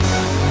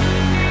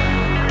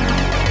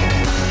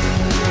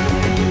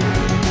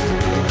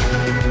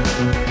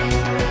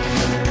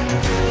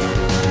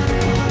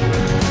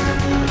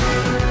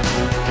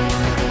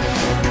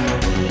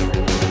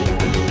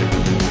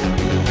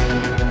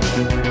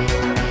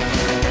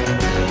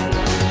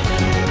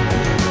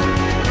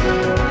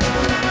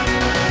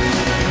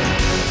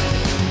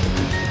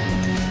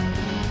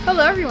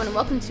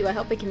welcome to I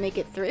Hope I Can Make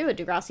It Through, a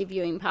Degrassi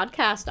viewing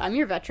podcast. I'm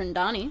your veteran,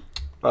 Donnie.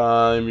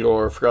 I'm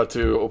your forgot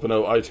to open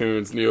up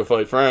iTunes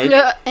neophyte Frank.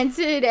 And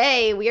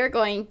today we are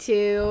going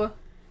to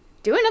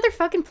do another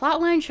fucking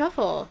plotline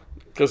shuffle.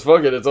 Because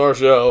fuck it, it's our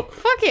show.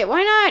 Fuck it,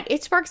 why not?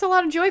 It sparks a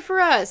lot of joy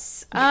for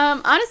us.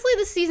 Honestly,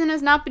 this season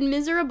has not been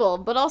miserable,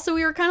 but also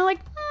we were kind of like,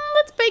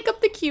 let's bake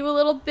up the queue a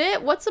little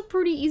bit. What's a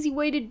pretty easy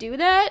way to do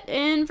that?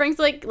 And Frank's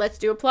like, let's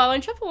do a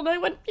plotline shuffle. And I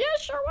went, yeah,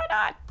 sure, why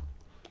not?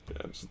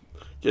 Yeah, just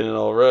getting it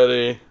all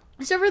ready.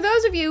 So for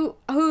those of you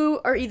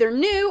who are either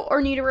new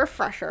or need a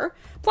refresher,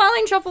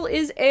 Plotline Shuffle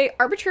is a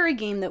arbitrary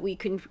game that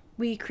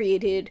we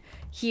created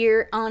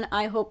here on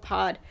I Hope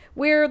Pod,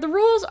 where the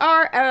rules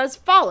are as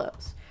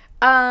follows.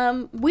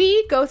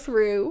 We go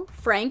through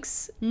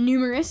Frank's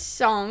numerous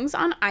songs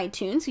on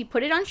iTunes, we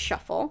put it on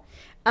shuffle,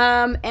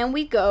 and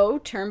we go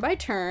turn by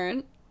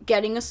turn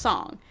getting a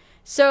song.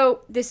 So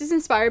this is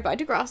inspired by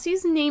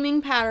Degrassi's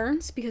naming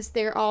patterns because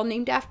they're all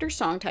named after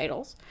song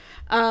titles.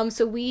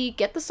 So we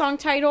get the song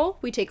title,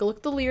 we take a look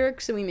at the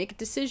lyrics, and we make a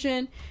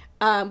decision.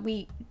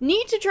 We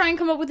need to try and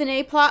come up with an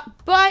A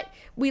plot, but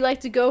we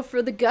like to go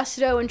for the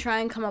gusto and try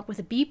and come up with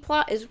a B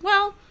plot as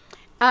well.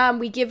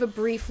 We give a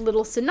brief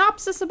little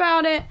synopsis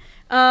about it.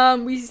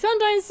 We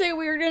sometimes say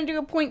we were going to do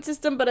a point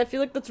system, but I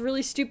feel like that's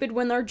really stupid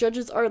when our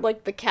judges are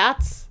like the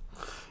cats.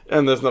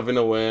 And there's nothing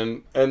to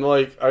win. And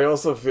like, I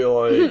also feel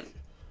like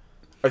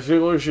I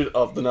feel we should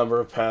up the number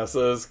of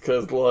passes,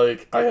 because,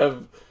 like, I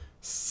have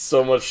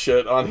so much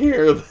shit on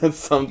here that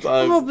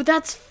sometimes... Oh, but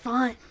that's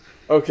fun.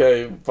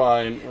 Okay,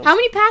 fine. How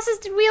many passes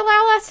did we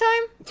allow last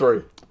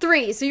time?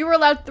 3. So you were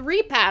allowed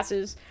 3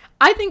 passes.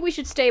 I think we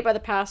should stay by the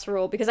pass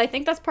rule, because I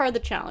think that's part of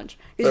the challenge.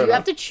 Because you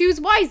have to choose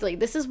wisely.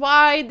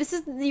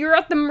 You're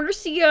at the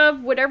mercy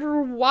of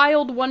whatever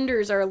wild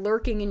wonders are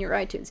lurking in your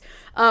iTunes.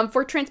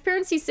 For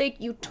transparency's sake,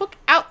 you took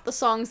out the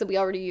songs that we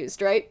already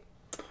used, right?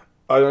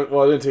 I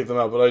didn't take them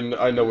out, but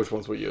I know which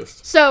ones we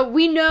used. So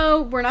we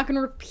know we're not going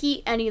to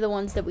repeat any of the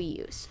ones that we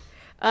used.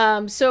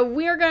 So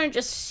we are going to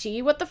just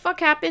see what the fuck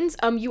happens.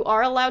 You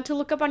are allowed to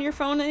look up on your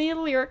phone any of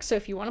the lyrics, so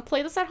if you want to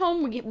play this at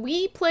home,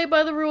 we play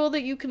by the rule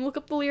that you can look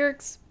up the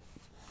lyrics.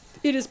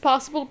 It is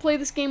possible to play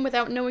this game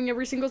without knowing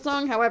every single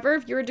song. However,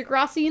 if you're a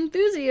Degrassi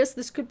enthusiast,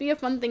 this could be a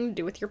fun thing to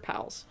do with your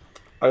pals.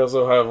 I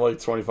also have, like,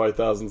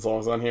 25,000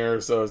 songs on here,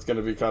 so it's going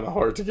to be kind of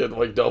hard to get,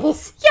 like,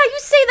 doubles. Yeah, you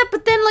say that,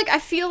 but then, like, I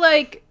feel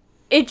like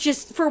it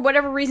just, for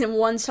whatever reason,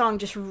 one song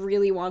just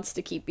really wants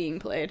to keep being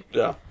played.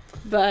 Yeah.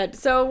 But,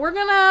 so we're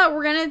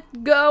gonna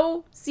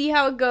go see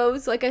how it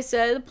goes. Like I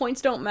said, the points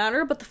don't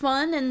matter, but the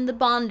fun and the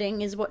bonding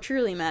is what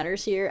truly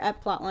matters here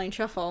at Plotline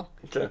Shuffle.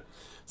 Okay.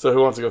 So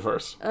who wants to go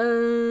first?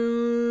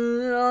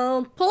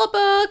 I'll pull up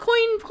a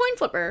coin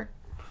flipper.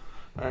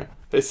 Alright.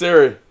 Hey,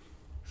 Siri.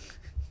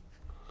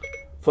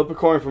 Flip a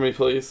coin for me,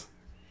 please.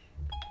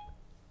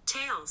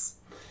 Tails.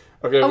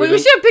 Okay. We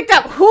should have picked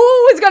up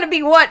who is gonna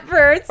be what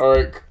first.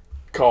 Alright,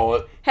 call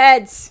it.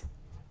 Heads.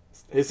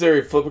 Hey,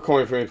 Siri, flip a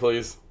coin for me,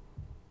 please.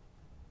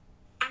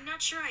 I'm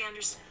not sure I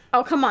understand.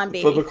 Oh, come on,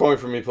 baby. Flip a coin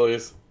for me,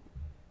 please.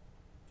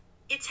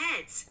 It's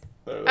heads.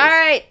 There it is.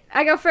 Alright,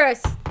 I go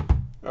first.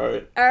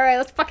 Alright. Alright,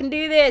 let's fucking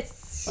do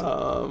this.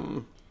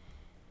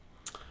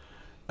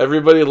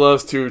 Everybody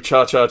Loves to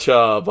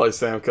Cha-Cha-Cha by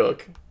Sam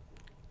Cooke.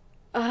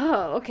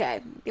 Oh, okay.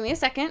 Give me a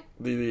second.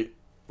 The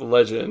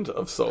legend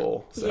of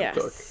soul, Sam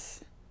Cooke.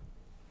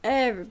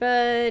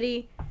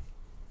 Everybody.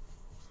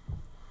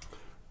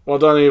 While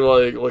Donnie,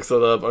 like, looks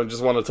it up, I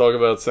just want to talk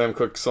about Sam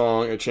Cooke's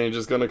song, A Change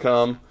Is Gonna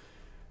Come.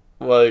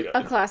 Like,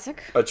 A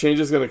classic. A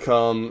Change Is Gonna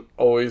Come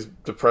always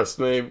depressed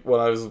me when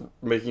I was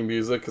making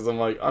music, because I'm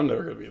like, I'm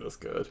never gonna be this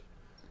good.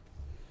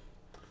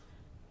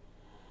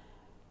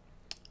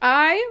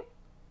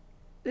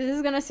 This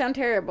is gonna sound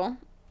terrible.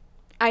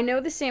 I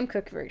know the Sam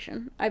Cooke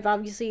version. I've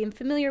obviously am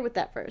familiar with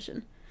that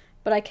version.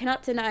 But I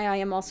cannot deny I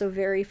am also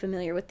very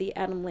familiar with the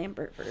Adam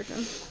Lambert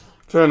version.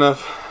 Fair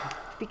enough.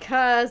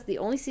 Because the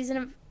only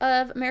season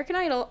of American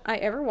Idol I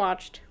ever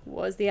watched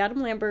was the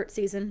Adam Lambert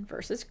season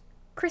versus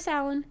Chris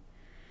Allen.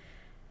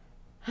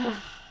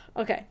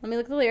 Okay, let me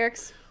look at the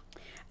lyrics.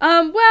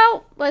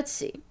 Well, let's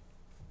see.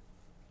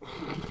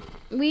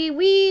 We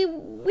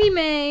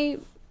may,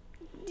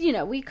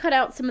 we cut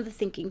out some of the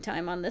thinking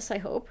time on this, I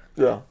hope.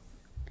 Yeah.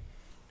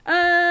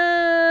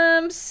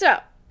 So,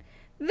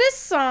 this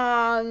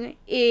song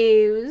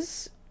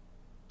is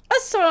a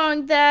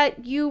song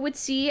that you would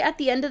see at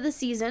the end of the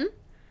season,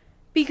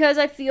 because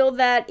I feel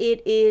that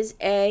it is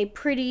a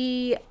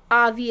pretty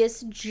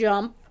obvious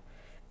jump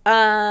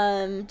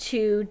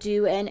to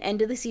do an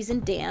end of the season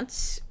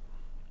dance.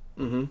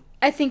 Mm-hmm.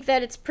 I think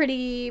that it's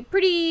pretty, it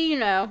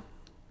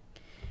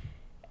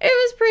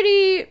was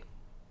pretty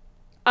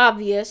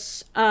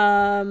obvious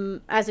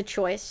as a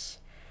choice.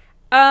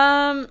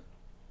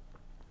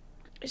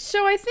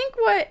 So I think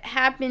what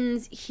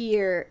happens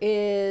here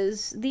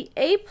is the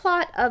A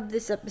plot of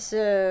this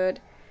episode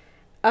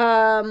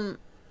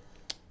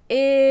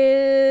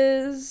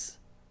is...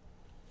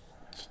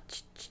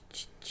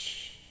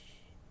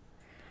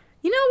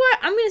 You know what?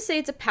 I'm going to say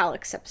it's a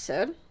Palix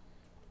episode.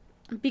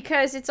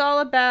 Because it's all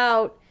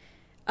about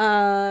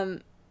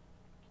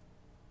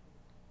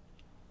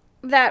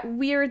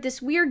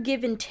this weird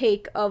give and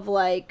take of,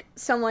 like,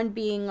 someone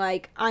being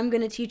like, I'm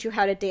gonna teach you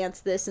how to dance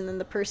this, and then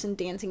the person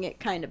dancing it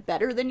kind of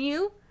better than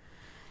you.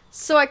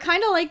 So I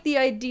kind of like the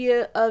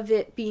idea of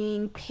it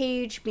being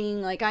Paige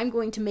being like, I'm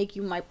going to make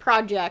you my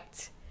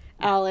project,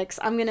 Alex.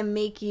 I'm gonna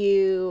make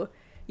you,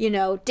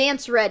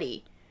 dance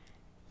ready.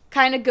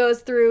 Kind of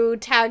goes through,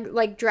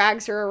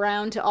 drags her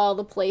around to all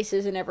the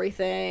places and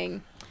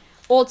everything.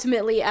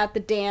 Ultimately, at the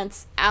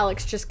dance,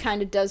 Alex just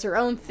kind of does her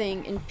own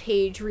thing, and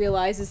Paige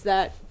realizes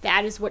that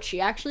is what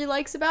she actually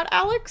likes about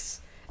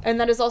Alex, and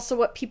that is also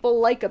what people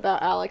like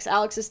about Alex.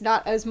 Alex is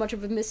not as much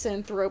of a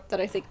misanthrope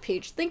that I think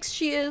Paige thinks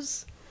she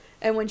is,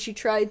 and when she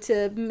tried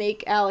to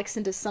make Alex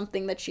into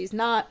something that she's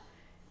not,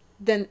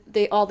 then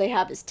all they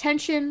have is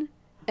tension,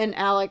 and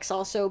Alex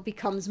also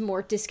becomes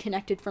more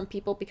disconnected from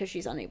people because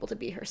she's unable to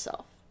be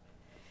herself.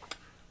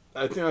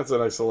 I think that's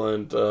an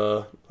excellent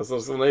A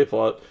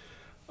plot.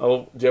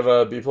 Oh, do you have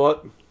a B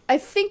plot? I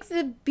think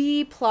the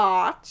B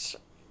plot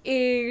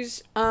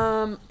is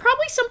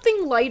probably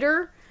something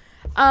lighter.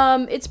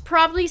 It's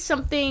probably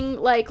something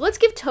like, let's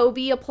give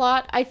Toby a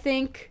plot, I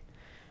think.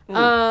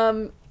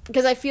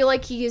 Because I feel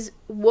like he is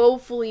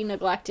woefully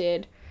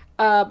neglected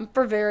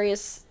for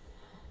various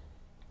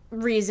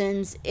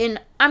reasons. And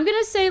I'm going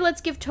to say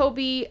let's give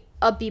Toby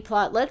a B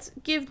plot. Let's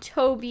give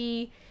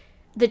Toby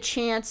the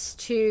chance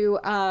to...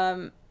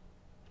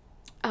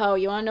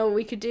 you want to know what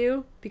we could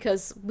do?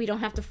 Because we don't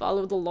have to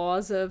follow the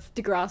laws of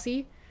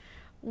Degrassi.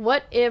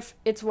 What if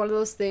it's one of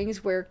those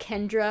things where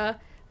Kendra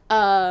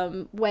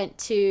went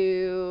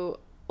to,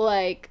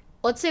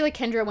 let's say,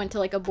 Kendra went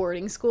to, a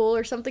boarding school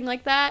or something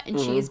like that, and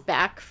she's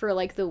back for,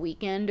 the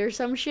weekend or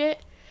some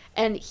shit,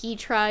 and he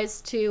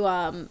tries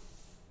to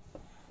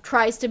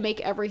make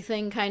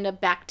everything kind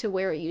of back to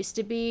where it used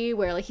to be,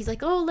 where, he's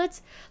like, oh,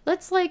 let's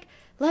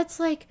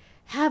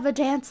have a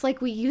dance like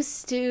we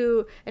used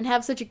to and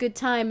have such a good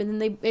time,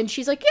 and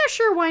she's like, yeah,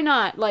 sure, why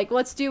not,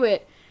 let's do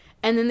it.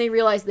 And then they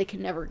realize they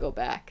can never go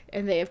back,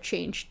 and they have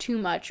changed too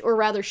much, or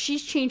rather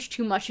she's changed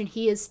too much and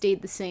he has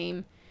stayed the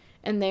same,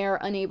 and they are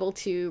unable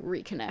to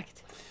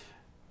reconnect.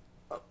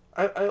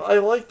 I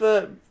like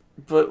that,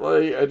 but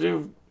I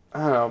don't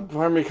know,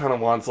 part of me kind of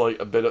wants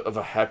a bit of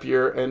a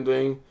happier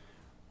ending,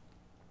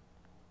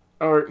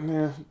 or I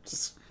can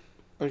just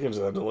end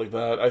it like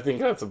that. I think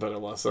that's a better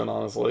lesson,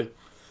 honestly.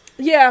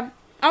 Yeah.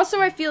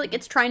 Also, I feel like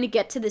it's trying to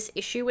get to this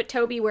issue with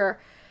Toby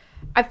where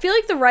I feel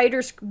like the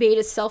writers made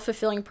a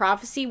self-fulfilling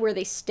prophecy where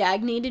they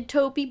stagnated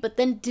Toby, but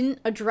then didn't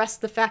address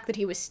the fact that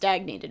he was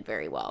stagnated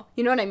very well.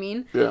 You know what I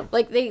mean? Yeah.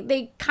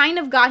 They kind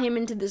of got him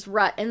into this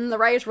rut, and the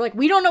writers were like,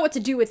 we don't know what to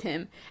do with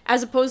him,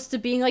 as opposed to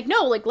being like,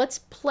 no, let's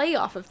play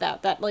off of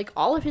that. That,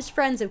 all of his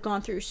friends have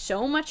gone through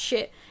so much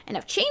shit and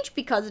have changed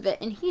because of it,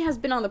 and he has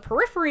been on the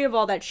periphery of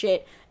all that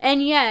shit,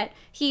 and yet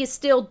he is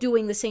still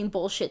doing the same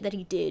bullshit that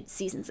he did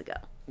seasons ago.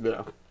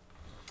 Yeah.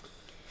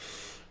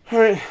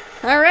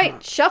 All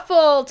right,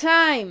 shuffle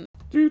time.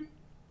 Dude.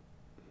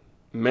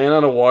 Man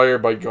on a Wire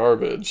by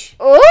Garbage.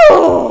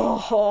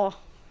 Oh!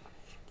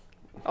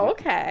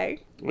 Okay.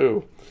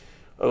 Ooh.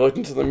 I looked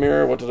into the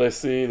mirror. What did I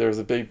see? There was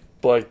a big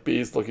black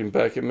beast looking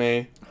back at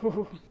me.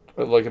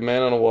 Like a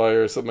man on a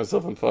wire, set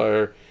myself on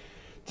fire.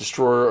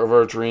 Destroyer of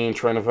our dream,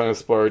 trying to find a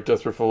spark,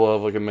 desperate for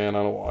love, like a man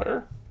on a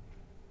wire.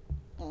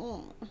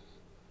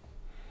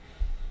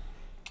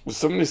 With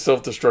so many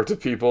self-destructive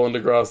people in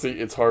Degrassi,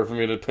 it's hard for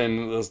me to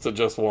pin this to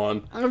just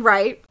one.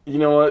 Right. You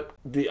know what?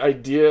 The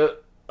idea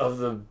of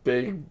the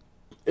big...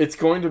 It's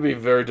going to be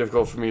very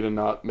difficult for me to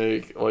not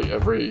make,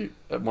 every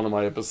one of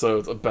my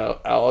episodes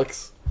about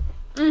Alex.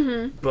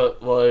 Mm-hmm.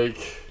 But,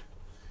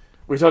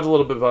 we talked a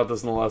little bit about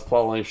this in the last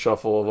plotline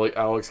shuffle of,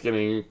 Alex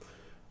getting,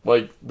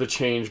 the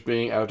change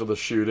being after the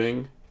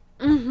shooting.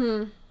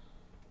 Mm-hmm.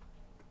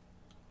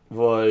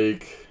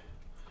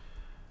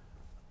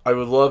 I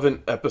would love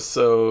an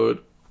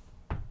episode...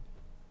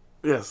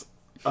 Yes.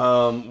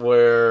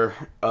 Where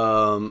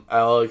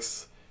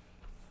Alex,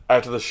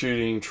 after the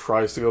shooting,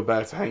 tries to go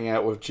back to hang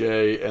out with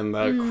Jay and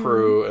that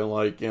crew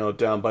and,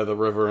 down by the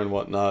river and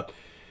whatnot.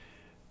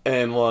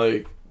 And,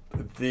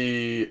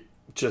 the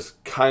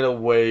just kind of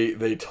way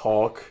they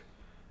talk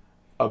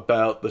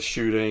about the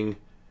shooting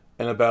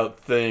and about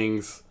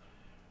things.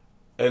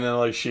 And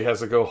then, she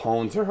has to go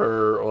home to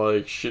her,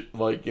 the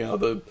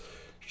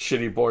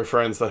shitty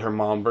boyfriends that her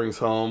mom brings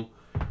home.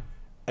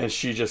 And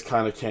she just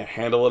kind of can't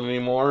handle it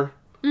anymore.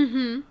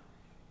 Mm-hmm.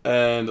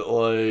 And,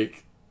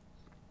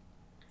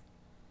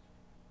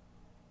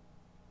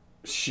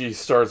 she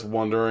starts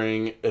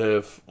wondering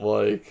if,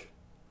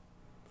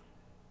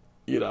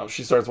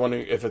 she starts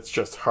wondering if it's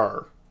just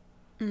her.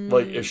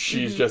 Mm-hmm. If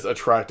she's just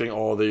attracting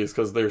all these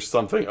because there's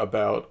something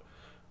about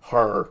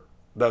her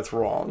that's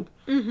wrong.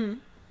 Mm-hmm.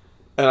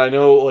 And I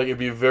know, it'd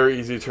be very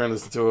easy to turn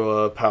this into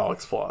a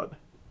Palix plot.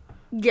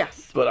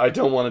 Yes. But I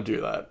don't want to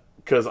do that.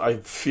 Because I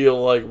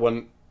feel like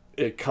when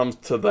it comes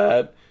to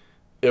that,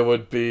 it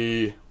would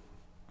be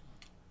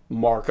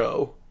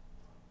Marco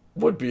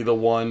would be the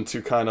one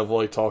to kind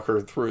of talk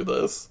her through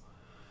this.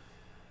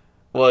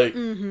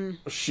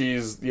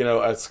 She's,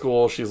 at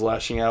school, she's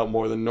lashing out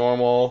more than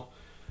normal.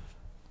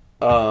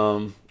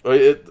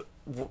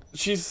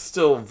 She's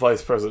still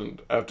vice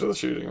president after the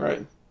shooting,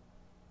 right?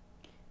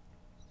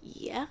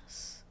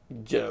 Yes.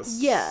 Yes.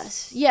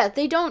 Yes. Yeah,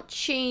 they don't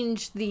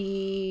change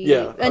the...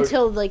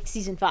 until, like,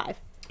 season 5.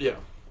 Yeah.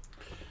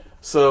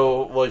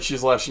 So, like,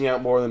 she's lashing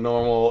out more than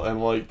normal,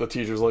 and, like, the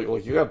teacher's like,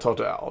 you gotta talk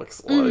to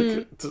Alex.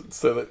 Like,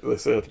 they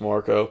say it to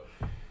Marco.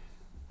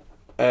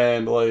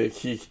 And, like,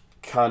 he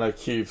kind of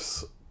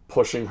keeps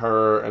pushing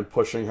her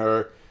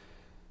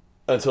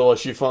until, like,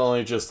 she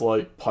finally just,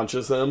 like,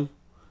 punches him.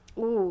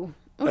 Ooh.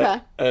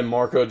 Okay. And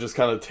Marco just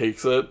kind of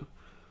takes it.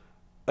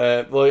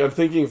 And, like, I'm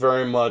thinking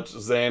very much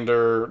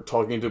Xander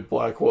talking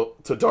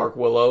to Dark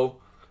Willow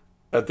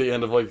at the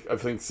end of, like, I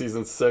think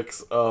season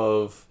 6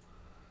 of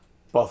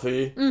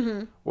Buffy,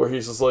 where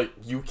he's just like,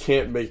 you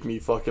can't make me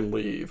fucking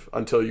leave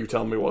until you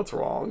tell me what's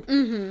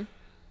wrong.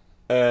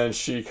 And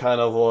she kind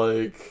of,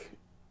 like,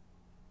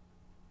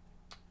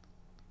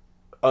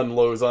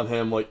 unloads on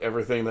him, like,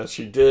 everything that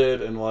she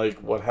did and, like,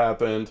 what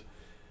happened.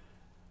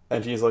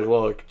 And he's like,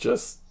 look,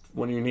 just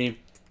when you need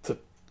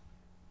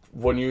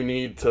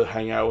to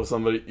hang out with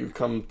somebody, you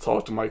come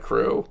talk to my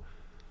crew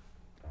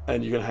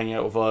and you can hang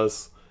out with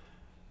us.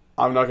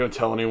 I'm not going to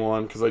tell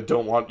anyone because I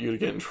don't want you to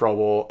get in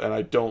trouble, and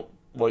I don't,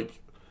 like,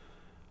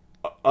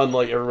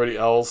 unlike everybody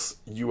else,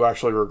 you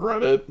actually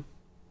regret it.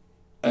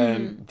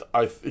 And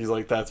he's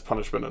like, that's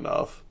punishment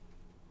enough.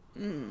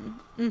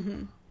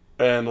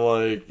 And,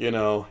 like, you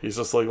know, he's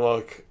just like,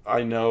 look,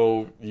 I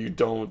know you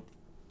don't,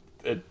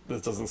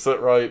 this doesn't sit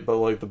right, but,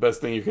 like, the best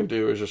thing you can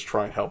do is just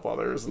try and help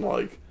others and,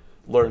 like,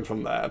 learn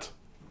from that.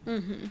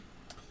 And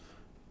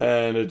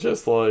it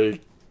just,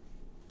 like,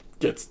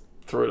 gets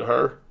through to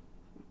her.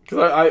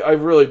 Because I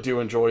really do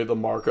enjoy the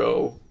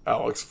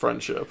Marco-Alex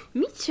friendship.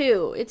 Me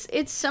too.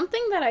 It's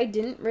something that I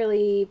didn't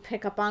really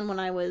pick up on when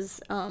I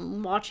was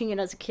watching it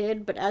as a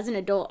kid, but as an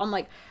adult, I'm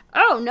like,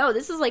 oh no,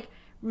 this is, like,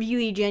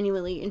 really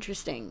genuinely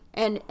interesting.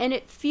 And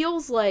it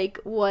feels like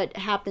what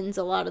happens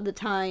a lot of the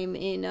time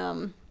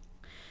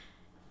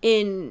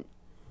in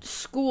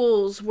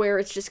schools, where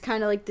it's just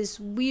kind of like this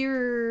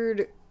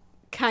weird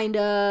kind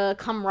of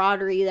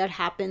camaraderie that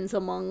happens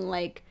among,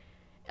 like,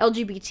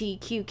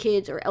 LGBTQ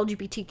kids or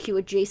LGBTQ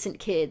adjacent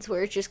kids,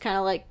 where it's just kind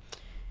of like,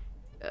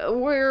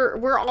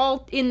 we're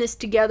all in this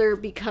together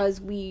because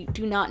we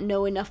do not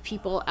know enough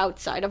people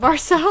outside of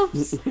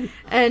ourselves.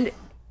 And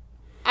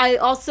I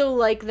also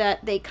like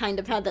that they kind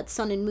of had that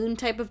sun and moon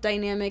type of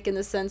dynamic, in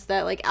the sense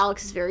that, like,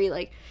 Alex is very,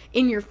 like,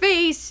 in your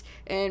face,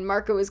 and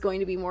Marco is going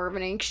to be more of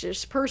an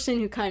anxious person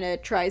who kind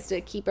of tries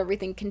to keep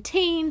everything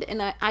contained,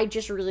 and I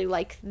just really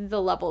like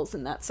the levels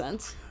in that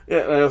sense. Yeah,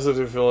 and I also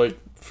do feel like,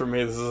 for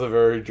me, this is a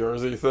very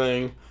Jersey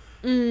thing,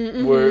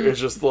 where it's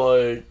just,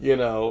 like, you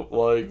know,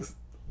 like,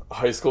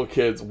 high school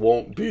kids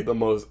won't be the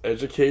most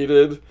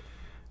educated,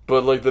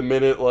 but, like, the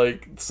minute,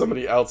 like,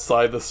 somebody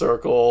outside the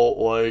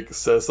circle, like,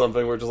 says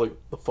something, we're just like,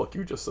 the fuck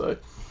you just say?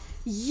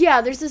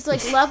 Yeah, there's this,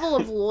 like, level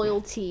of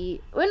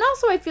loyalty. And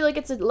also I feel like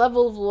it's a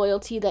level of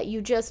loyalty that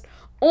you just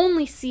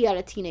only see at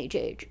a teenage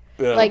age.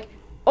 Yeah. Like,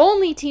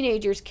 only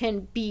teenagers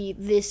can be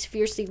this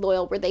fiercely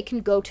loyal, where they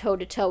can go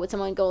toe-to-toe with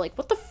someone and go, like,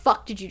 what the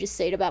fuck did you just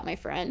say about my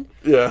friend?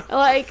 Yeah.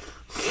 Like...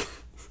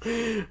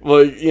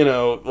 like, you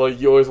know, like,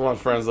 you always want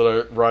friends that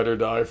are ride or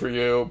die for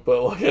you,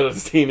 but, like,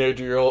 as a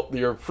teenager,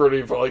 you're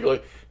pretty,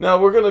 like, no,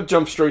 we're gonna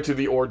jump straight to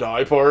the or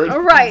die part.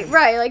 Right.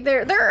 Like,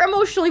 they're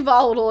emotionally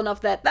volatile enough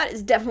that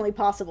is definitely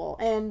possible.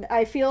 And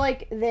I feel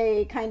like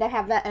they kind of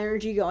have that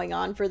energy going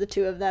on for the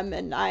two of them,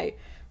 and I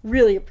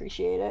really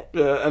appreciate it.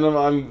 Yeah, and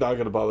I'm not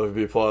gonna bother with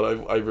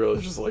B-plot. I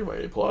really just like my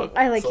A-plot.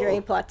 I like your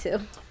A-plot, too.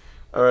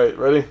 Alright,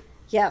 ready?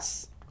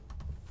 Yes.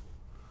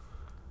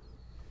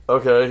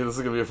 Okay, this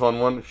is gonna be a fun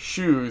one.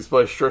 Shoes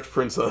by Stretch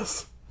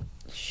Princess.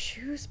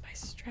 Shoes by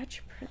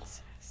Stretch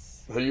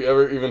Princess. Have you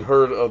ever even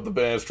heard of the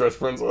band Stretch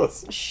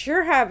Princess?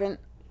 Sure haven't.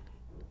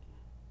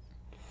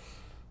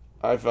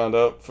 I found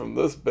out from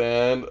this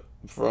band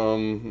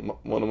from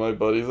one of my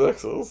buddy's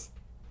exes.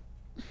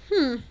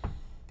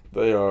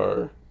 They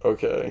are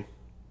okay.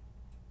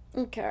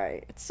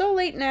 Okay. It's so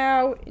late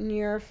now, and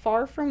you're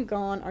far from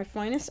gone, our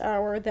finest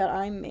hour that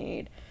I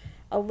made.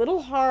 A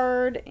little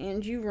hard,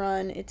 and you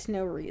run, it's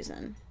no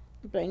reason.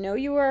 But I know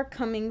you are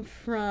coming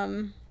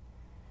from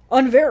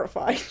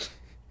unverified.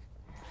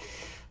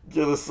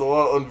 Yeah, there's a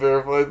lot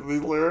unverified in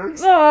these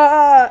lyrics.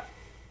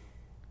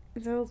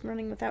 Those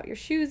running without your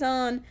shoes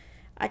on.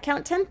 I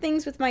count 10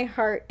 things with my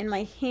heart, and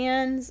my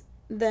hands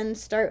then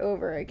start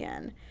over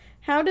again.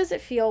 How does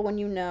it feel when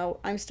you know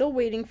I'm still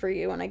waiting for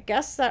you, and I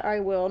guess that I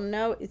will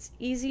know it's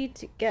easy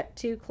to get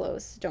too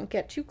close. Don't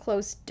get too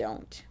close,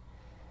 don't.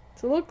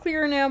 It's a little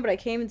clearer now, but I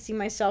can't even see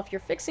myself. You're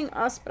fixing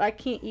us,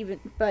 but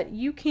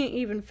you can't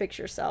even fix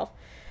yourself.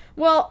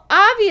 Well,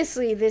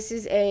 obviously this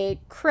is a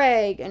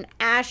Craig and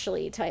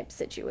Ashley type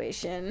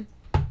situation.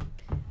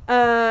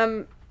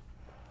 I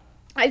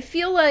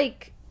feel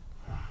like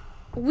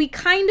we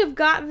kind of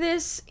got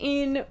this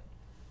in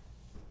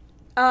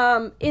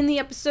the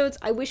episodes.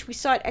 I wish we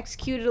saw it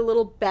executed a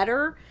little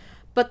better,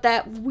 but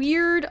that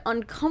weird,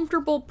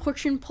 uncomfortable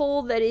push and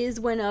pull that is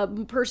when a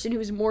person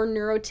who's more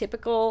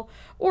neurotypical,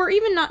 or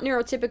even not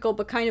neurotypical,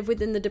 but kind of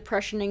within the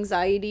depression,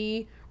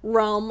 anxiety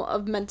realm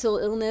of mental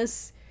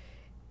illness,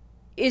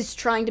 is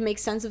trying to make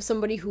sense of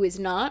somebody who is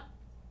not.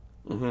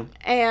 Mm-hmm.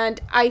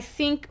 And I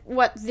think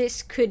what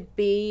this could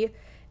be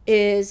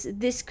is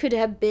this could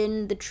have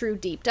been the true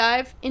deep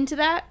dive into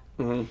that.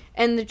 Mm-hmm.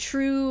 And the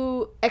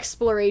true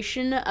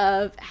exploration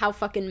of how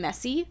fucking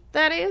messy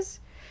that is.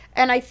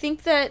 And I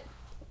think that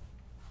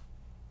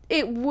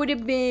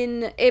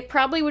it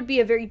probably would be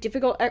a very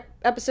difficult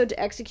episode to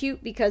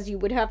execute because you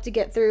would have to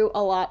get through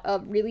a lot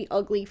of really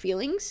ugly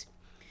feelings.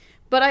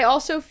 But I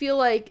also feel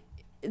like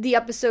the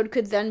episode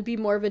could then be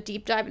more of a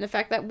deep dive in the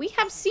fact that we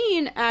have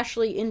seen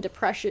Ashley in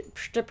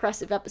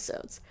depressive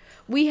episodes.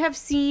 We have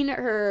seen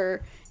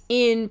her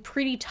in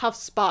pretty tough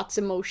spots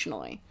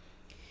emotionally.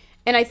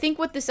 And I think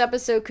what this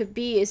episode could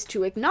be is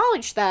to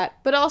acknowledge that,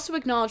 but also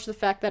acknowledge the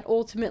fact that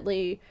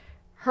ultimately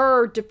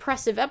her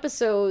depressive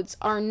episodes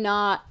are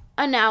not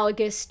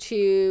analogous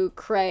to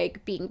Craig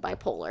being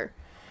bipolar.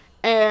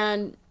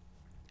 And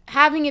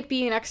having it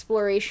be an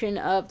exploration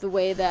of the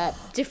way that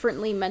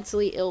differently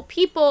mentally ill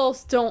people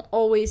don't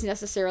always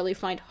necessarily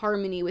find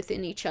harmony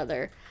within each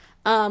other.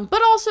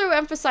 But also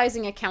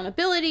emphasizing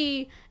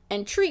accountability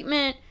and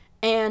treatment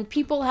and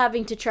people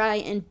having to try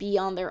and be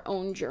on their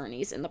own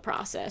journeys in the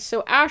process.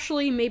 So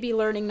Ashley maybe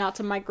learning not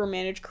to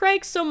micromanage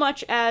Craig so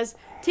much as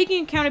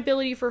taking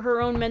accountability for her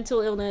own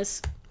mental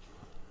illness,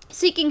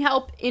 seeking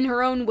help in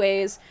her own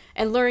ways,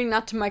 and learning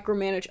not to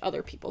micromanage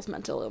other people's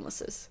mental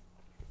illnesses.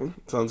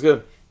 Sounds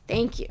good.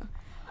 Thank you.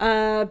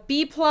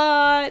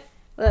 B-plot.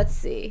 Let's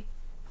see.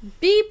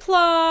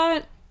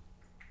 B-plot.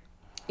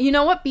 You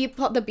know what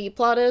the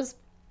B-plot is?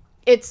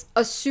 It's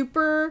a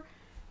super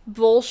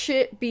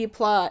bullshit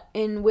B-plot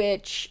in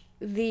which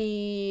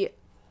a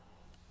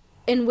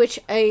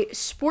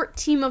sport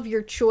team of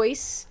your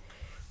choice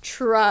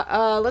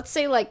let's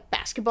say like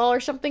basketball or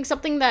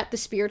something that the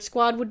Spirit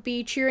Squad would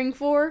be cheering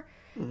for.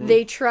 Mm-hmm.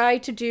 They try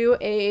to do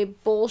a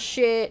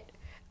bullshit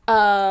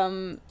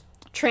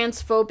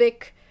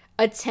transphobic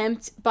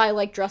attempt by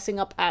like dressing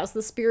up as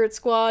the Spirit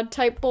Squad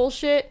type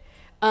bullshit,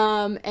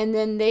 and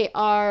then they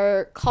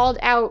are called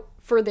out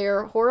for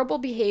their horrible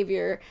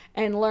behavior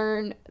and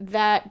learn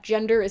that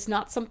gender is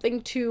not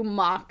something to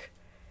mock,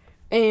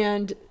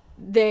 and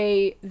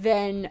they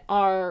then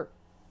are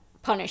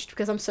punished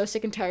because I'm so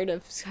sick and tired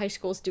of high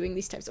schools doing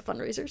these types of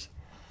fundraisers.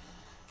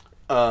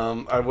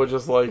 I would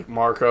just like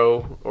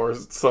Marco or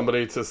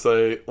somebody to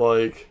say,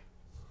 like,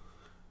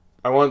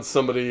 I want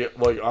somebody,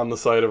 like, on the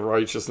side of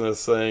righteousness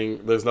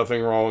saying, there's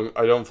nothing wrong,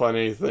 I don't find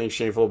anything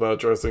shameful about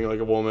dressing like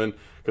a woman,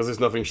 because there's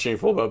nothing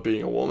shameful about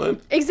being a woman.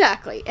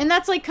 Exactly. And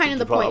that's, like, kind of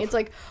the point. It's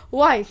like,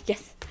 why?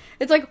 Yes.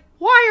 It's like,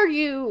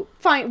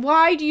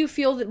 why do you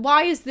feel that,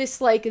 why is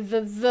this, like,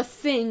 the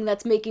thing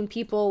that's making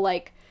people,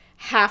 like,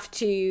 have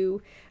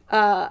to,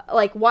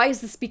 like, why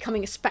is this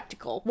becoming a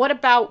spectacle? What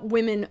about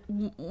women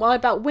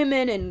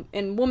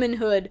and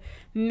womanhood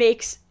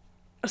makes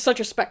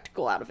such a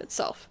spectacle out of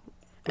itself?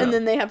 And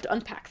then they have to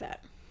unpack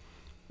that.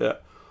 Yeah.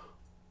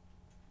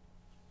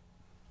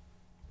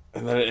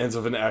 And then it ends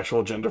with an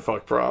actual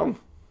genderfuck prom.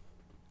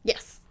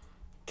 Yes.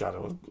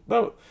 God,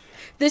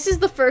 This is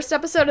the first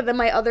episode, and then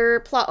my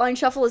other plotline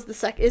shuffle is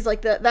that's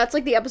like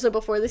the episode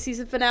before the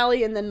season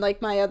finale, and then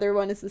like my other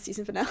one is the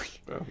season finale.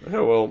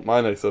 Yeah, well,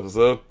 my next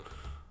episode.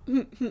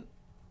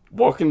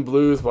 Walking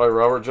Blues by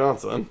Robert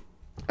Johnson.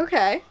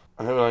 Okay.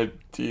 I have an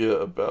idea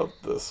about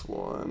this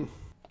one.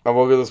 I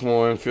woke up this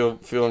morning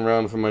feeling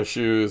around for my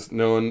shoes,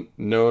 know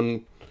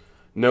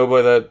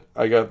by that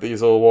I got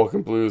these old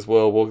walking blues.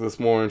 Well, woke this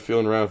morning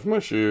feeling around for my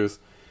shoes,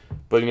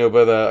 but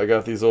by that I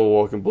got these old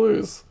walking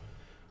blues.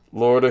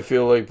 Lord, I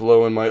feel like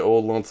blowing my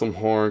old lonesome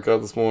horn.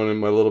 Got this morning,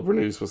 my little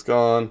Bernice was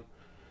gone.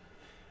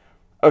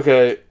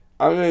 Okay,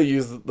 I'm going to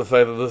use the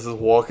fact that this is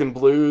walking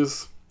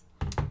blues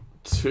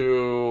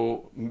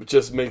to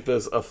just make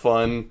this a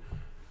fun,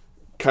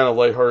 kind of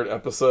lighthearted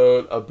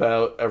episode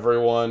about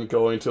everyone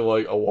going to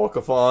like a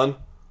walkathon.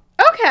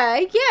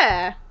 Okay,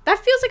 yeah.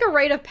 That feels like a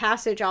rite of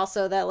passage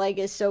also that like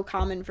is so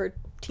common for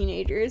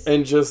teenagers.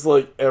 And just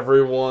like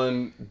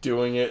everyone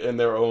doing it in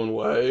their own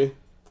way.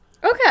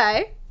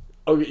 Okay.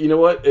 Okay, you know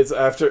what? It's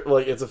after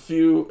like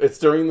it's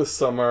during the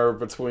summer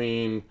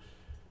between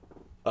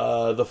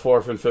the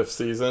 4th and 5th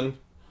season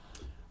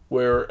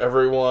where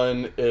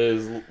everyone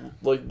is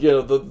like,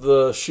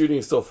 the shooting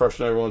is still fresh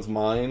in everyone's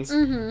minds.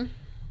 Mm-hmm.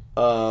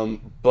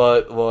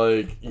 But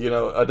like,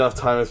 enough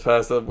time has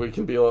passed that we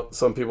can be,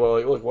 some people are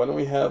like, look, why don't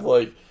we have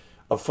like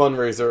a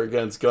fundraiser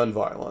against gun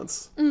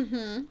violence?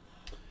 Mm-hmm.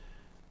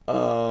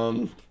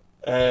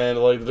 And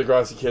like the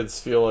Degrassi kids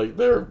feel like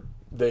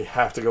they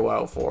have to go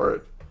out for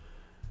it.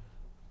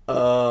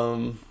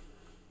 I'm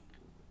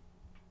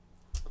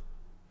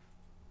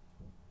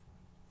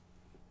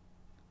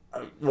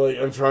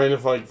trying to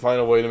find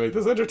a way to make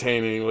this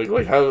entertaining,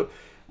 like how,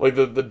 like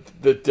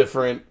the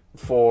different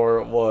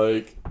for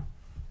like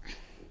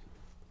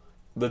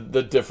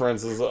the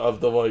differences of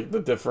the like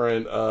the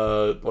different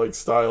like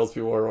styles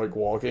people are like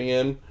walking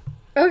in.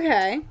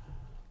 Okay.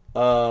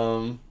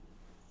 Like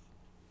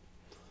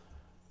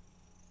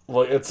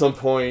at some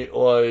point,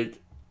 like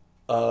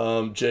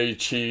Jay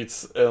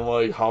cheats and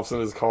like hops in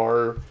his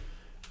car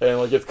and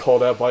like gets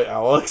called out by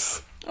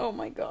Alex. Oh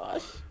my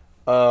gosh.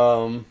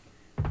 Or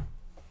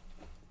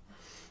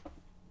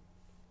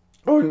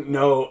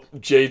no,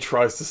 Jay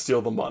tries to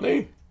steal the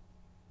money.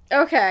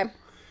 Okay.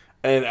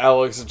 And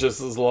Alex just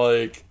is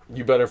like,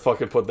 you better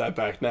fucking put that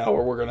back now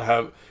or we're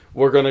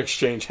gonna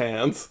exchange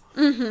hands.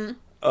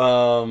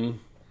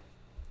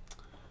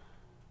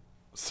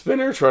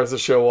 Spinner tries to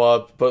show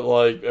up, but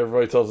like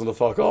everybody tells him to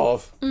fuck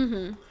off.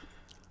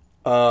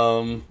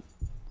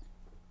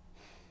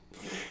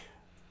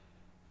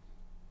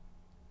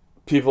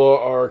 People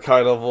are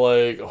kind of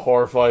like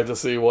horrified to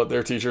see what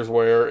their teachers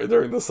wear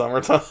during the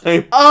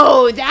summertime.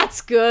 Oh,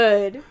 that's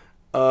good.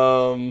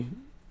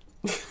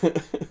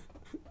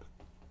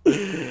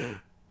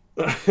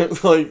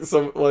 Like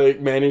some like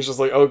Manny's just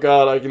like, oh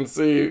god, I can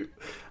see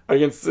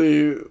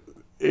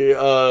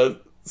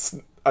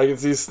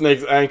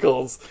Snake's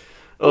ankles.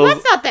 Well,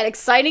 that's not that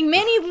exciting.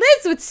 Manny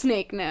lives with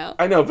Snake now.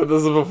 I know, but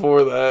this is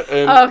before that.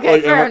 And Okay,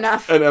 like, fair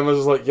enough. And Emma's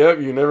just like,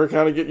 yep, you never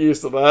kind of get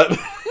used to that.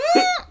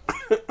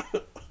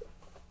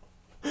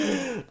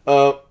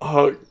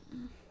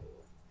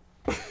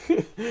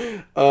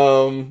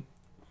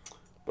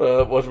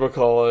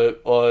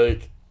 Whatchamacallit,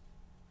 like,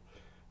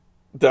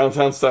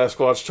 Downtown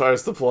Sasquatch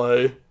tries to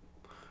play.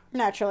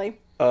 Naturally.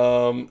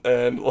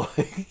 And,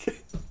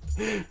 like,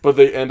 but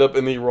they end up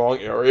in the wrong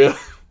area.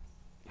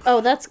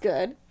 Oh, that's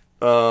good.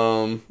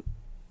 So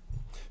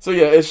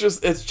yeah, it's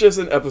just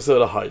an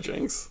episode of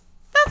hijinks.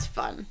 That's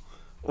fun.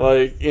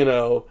 Like, you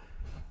know,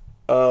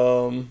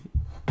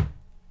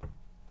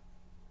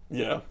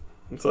 yeah.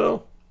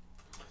 So,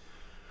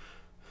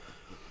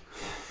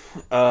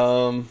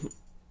 oh,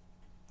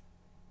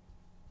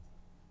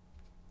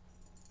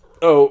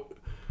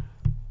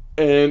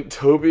 and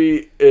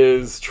Toby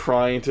is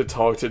trying to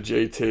talk to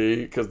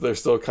JT because they're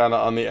still kind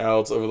of on the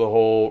outs over the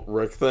whole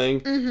Rick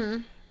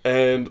thing.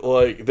 And,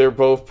 like, they're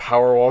both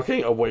power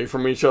walking away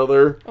from each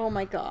other. Oh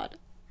my god.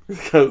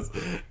 Because...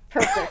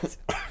 Perfect.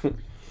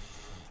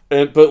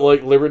 But,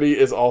 like, Liberty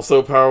is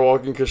also power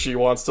walking because she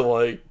wants to,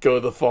 like, go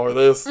the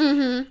farthest.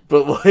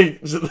 But,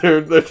 like, their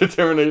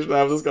determination to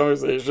have this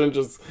conversation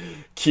just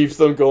keeps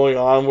them going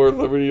on where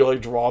Liberty,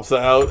 like, drops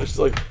out. It's just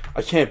like,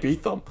 I can't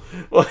beat them.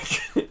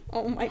 Like...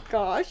 Oh my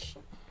gosh.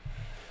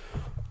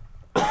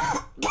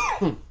 That's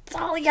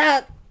all I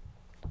got.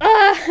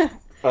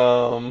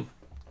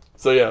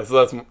 So yeah,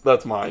 so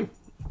that's mine.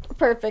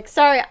 Perfect.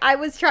 Sorry, I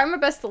was trying my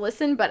best to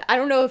listen, but I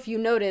don't know if you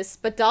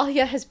noticed, but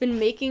Dahlia has been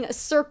making a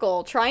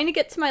circle, trying to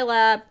get to my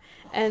lab,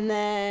 and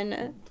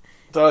then...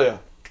 Dahlia.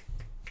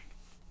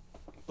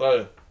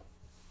 To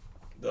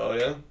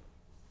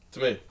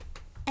me.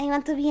 I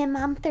want to be in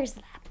Mom's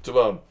lap. To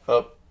Bob.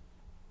 Up.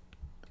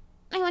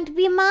 I want to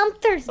be in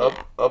Mom's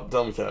lap. Up,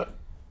 dumb cat.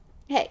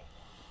 Hey.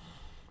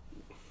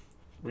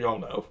 We all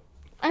know.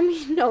 I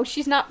mean, no,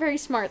 she's not very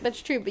smart, that's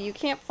true, but you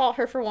can't fault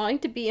her for wanting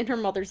to be in her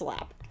mother's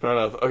lap. Fair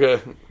enough. Okay.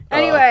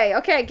 Anyway,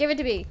 okay, give it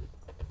to me.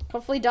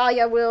 Hopefully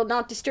Dahlia will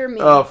not disturb me.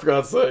 Oh, for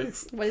God's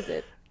sakes. What is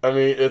it? I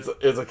mean, it's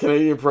a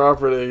Canadian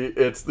property.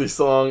 It's the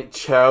song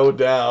Chow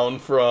Down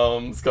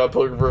from Scott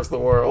Pilgrim vs. the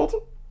World.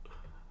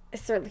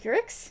 Is there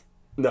lyrics?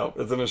 No,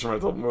 it's an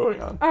instrumental.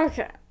 Moving on.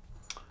 Okay.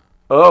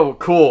 Oh,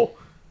 cool.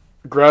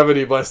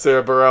 Gravity by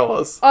Sarah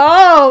Bareilles.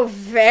 Oh,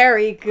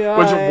 very good.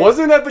 Which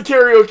wasn't at the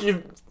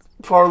karaoke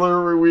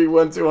parlor we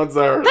went to on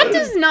Saturday. That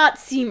does not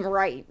seem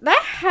right.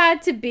 That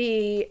had to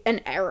be an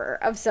error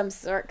of some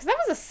sort, because that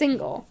was a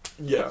single.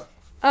 Yeah.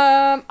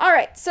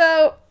 Alright,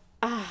 so...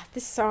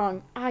 this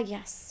song.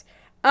 Yes.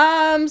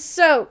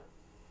 So...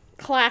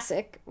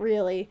 Classic,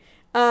 really.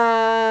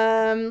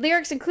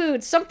 Lyrics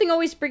include, something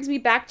always brings me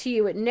back to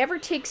you. It never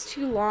takes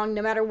too long,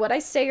 no matter what I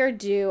say or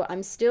do.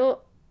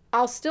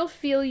 I'll still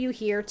feel you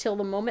here till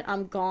the moment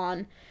I'm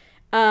gone.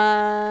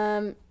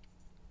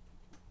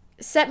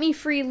 Set me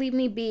free, leave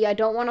me be. I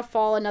don't want to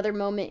fall another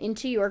moment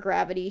into your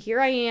gravity. Here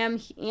I am,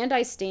 and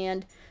I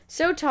stand.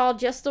 So tall,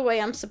 just the way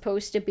I'm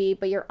supposed to be,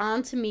 but you're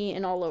on to me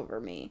and all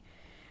over me.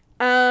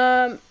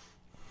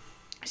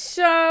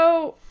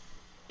 So,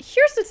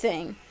 here's the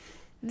thing.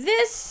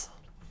 This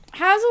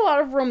has a lot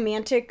of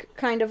romantic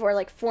kind of, or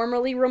like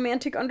formerly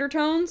romantic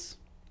undertones.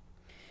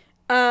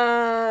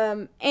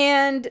 And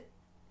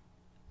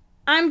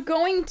I'm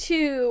going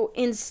to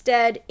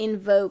instead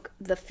invoke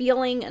the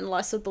feeling and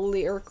less of the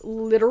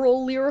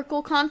literal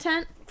lyrical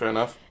content. Fair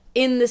enough.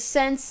 In the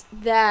sense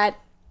that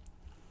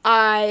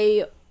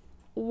I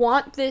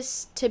want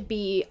this to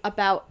be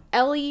about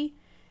Ellie,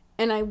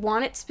 and I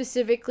want it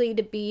specifically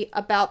to be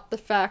about the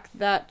fact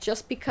that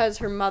just because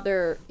her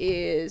mother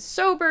is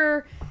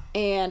sober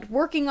and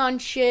working on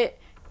shit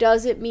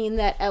doesn't mean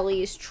that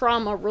Ellie's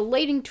trauma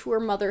relating to her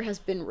mother has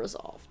been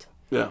resolved.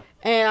 Yeah.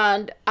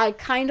 And I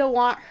kind of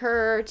want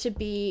her to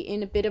be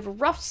in a bit of a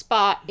rough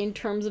spot in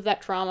terms of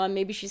that trauma.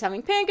 Maybe she's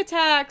having panic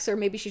attacks, or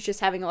maybe she's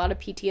just having a lot of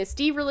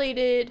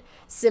PTSD-related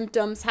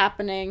symptoms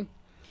happening.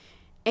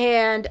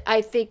 And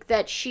I think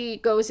that she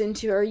goes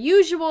into her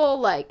usual,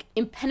 like,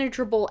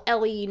 impenetrable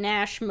Ellie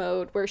Nash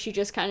mode where she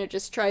just kind of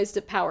just tries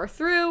to power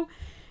through.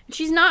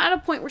 She's not at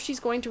a point where she's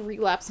going to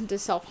relapse into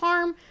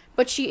self-harm,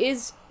 but she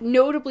is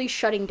notably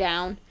shutting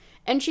down.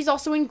 And she's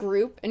also in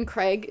group, and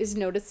Craig is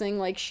noticing,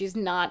 like, she's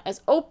not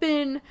as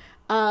open.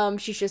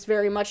 She's just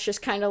very much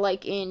just kind of,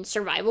 like, in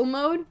survival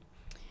mode.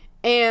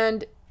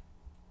 And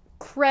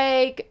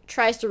Craig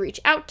tries to reach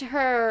out to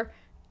her,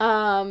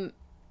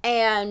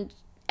 and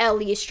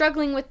Ellie is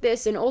struggling with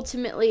this, and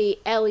ultimately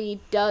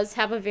Ellie does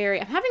have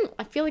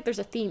I feel like there's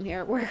a theme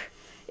here where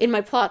in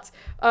my plots,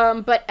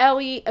 but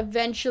Ellie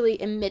eventually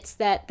admits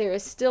that there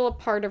is still a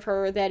part of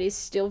her that is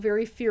still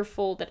very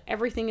fearful that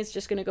everything is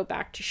just going to go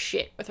back to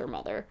shit with her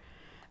mother.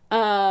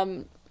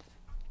 And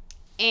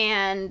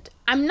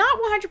I'm not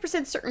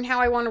 100% certain how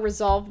I want to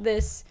resolve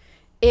this.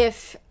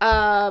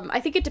 I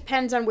think it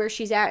depends on where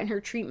she's at in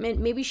her treatment.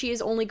 Maybe she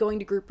is only going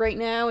to group right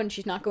now and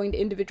she's not going to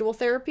individual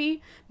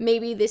therapy.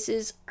 Maybe this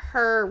is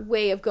her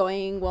way of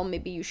going, well,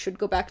 maybe you should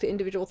go back to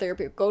individual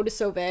therapy or go to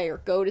Sauvé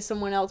or go to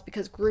someone else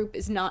because group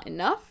is not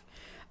enough.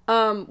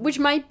 Which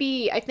might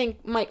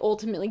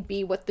ultimately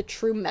be what the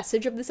true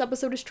message of this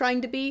episode is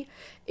trying to be.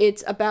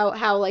 It's about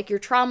how, like, your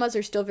traumas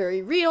are still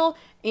very real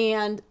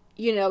and,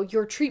 you know,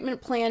 your treatment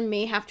plan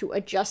may have to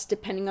adjust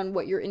depending on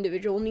what your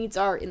individual needs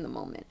are in the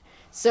moment.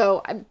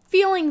 So I'm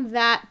feeling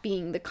that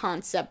being the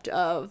concept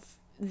of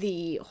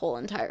the whole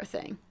entire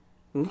thing.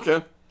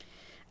 Okay.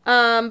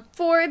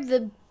 For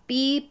the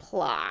B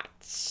plot.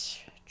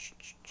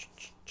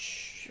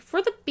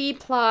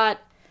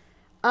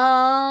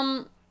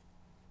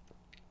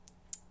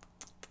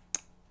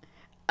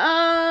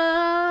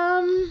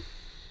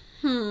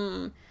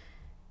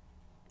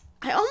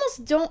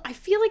 I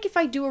feel like if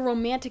I do a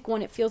romantic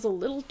one, it feels a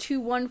little too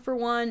one for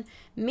one.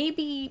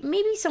 Maybe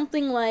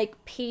something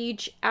like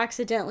Paige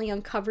accidentally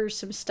uncovers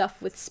some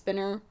stuff with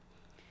Spinner.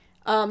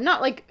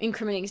 Not like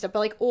incriminating stuff, but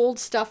like old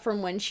stuff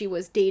from when she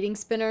was dating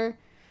Spinner.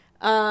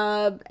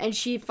 And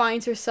she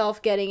finds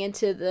herself getting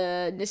into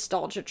the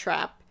nostalgia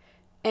trap.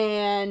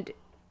 And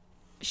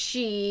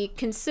she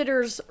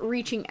considers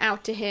reaching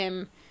out to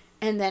him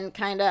and then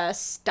kind of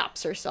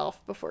stops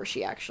herself before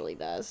she actually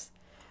does.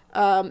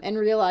 And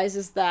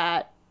realizes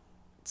that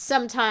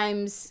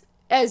sometimes,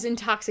 as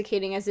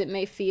intoxicating as it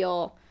may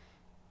feel,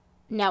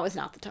 now is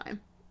not the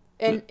time.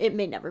 And it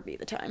may never be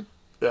the time.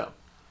 Yeah.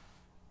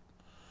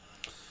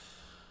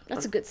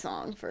 That's a good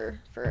song for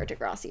a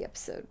Degrassi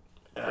episode.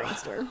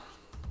 Brainstorm.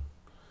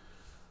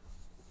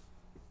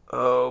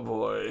 Oh,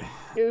 boy.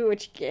 Ooh,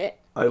 what you get?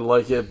 I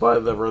Like It by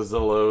the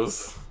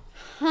Rosillos.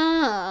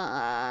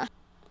 Huh.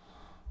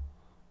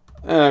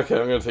 Okay,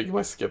 I'm going to take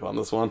my skip on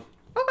this one.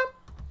 Okay.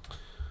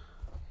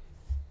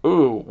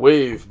 Ooh,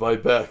 Wave by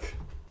Beck.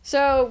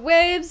 So,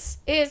 Waves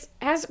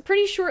has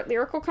pretty short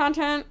lyrical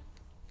content.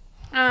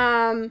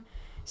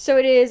 So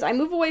it is, I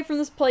move away from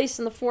this place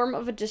in the form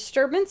of a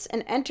disturbance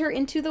and enter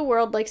into the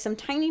world like some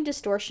tiny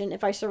distortion.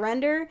 If I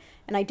surrender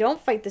and I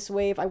don't fight this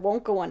wave, I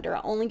won't go under.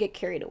 I'll only get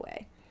carried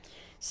away.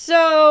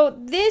 So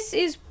this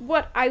is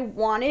what I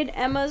wanted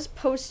Emma's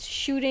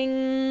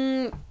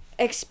post-shooting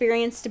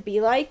experience to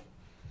be like,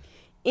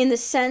 in the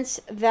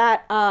sense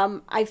that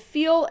I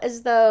feel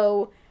as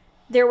though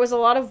there was a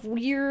lot of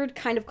weird,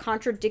 kind of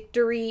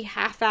contradictory,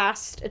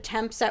 half-assed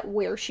attempts at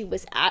where she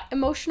was at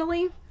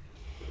emotionally.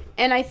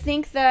 And I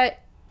think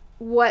that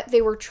what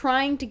they were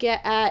trying to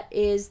get at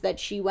is that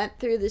she went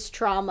through this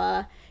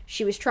trauma.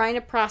 She was trying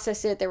to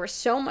process it. There was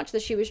so much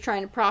that she was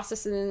trying to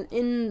process. And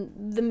in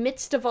the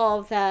midst of all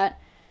of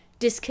that,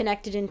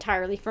 disconnected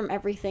entirely from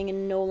everything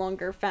and no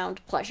longer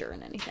found pleasure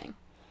in anything.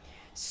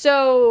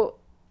 So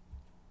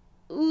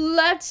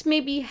let's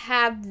maybe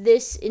have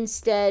this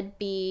instead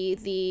be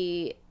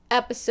the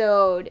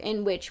episode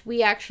in which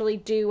we actually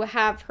do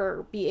have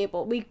her be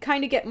able, we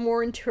kind of get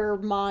more into her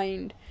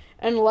mind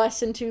and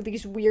less into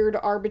these weird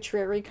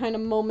arbitrary kind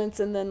of moments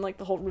and then like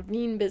the whole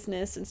ravine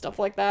business and stuff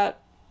like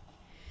that.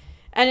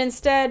 And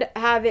instead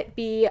have it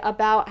be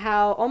about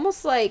how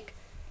almost like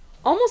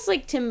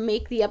to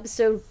make the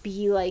episode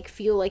be like,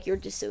 feel like you're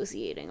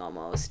dissociating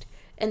almost.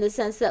 In the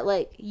sense that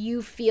like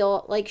you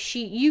feel like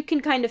you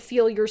can kind of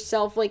feel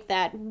yourself like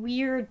that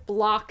weird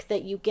block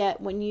that you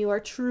get when you are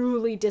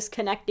truly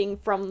disconnecting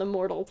from the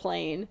mortal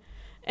plane.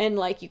 And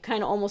like you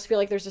kind of almost feel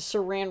like there's a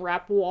saran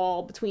wrap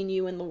wall between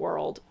you and the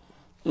world.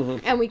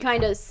 Mm-hmm. And we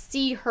kind of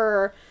see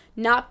her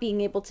not being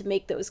able to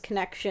make those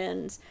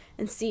connections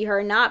and see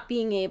her not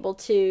being able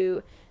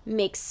to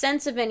make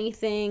sense of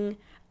anything.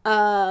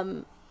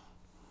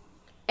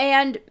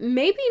 And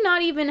maybe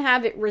not even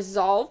have it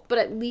resolved, but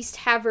at least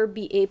have her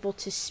be able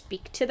to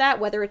speak to that,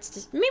 whether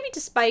it's maybe to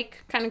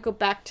Spike, kind of go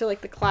back to like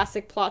the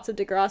classic plots of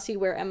Degrassi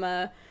where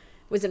Emma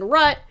was in a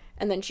rut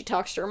and then she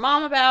talks to her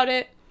mom about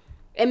it.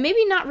 And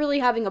maybe not really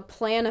having a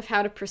plan of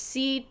how to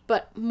proceed,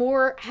 but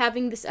more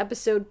having this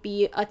episode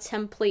be a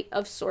template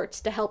of sorts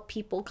to help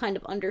people kind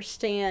of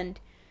understand,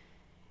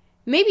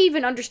 maybe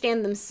even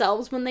understand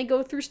themselves when they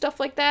go through stuff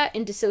like that,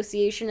 and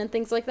dissociation and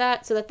things like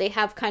that, so that they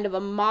have kind of a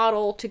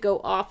model to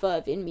go off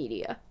of in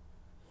media.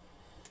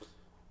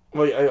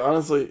 Like, I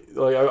honestly,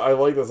 like, I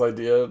like this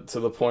idea to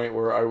the point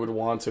where I would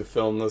want to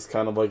film this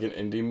kind of like an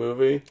indie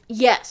movie.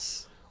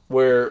 Yes.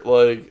 Where,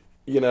 like,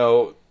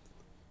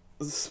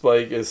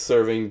 Spike is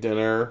serving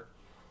dinner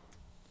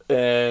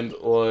and,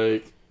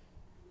 like,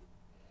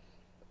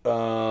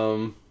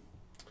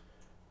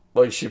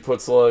 she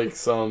puts, like,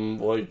 some,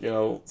 like,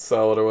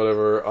 salad or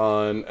whatever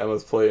on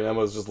Emma's plate, and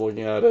Emma's just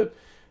looking at it,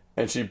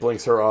 and she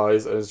blinks her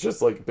eyes, and it's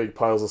just, like, big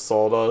piles of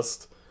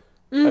sawdust.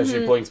 And she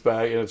blinks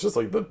back, and it's just,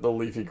 like, the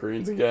leafy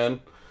greens again.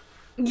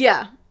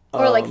 Yeah.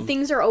 Or, like,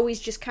 things are always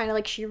just kind of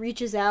like she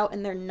reaches out,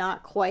 and they're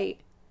not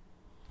quite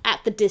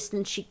at the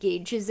distance she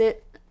gauges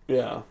it.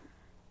 Yeah.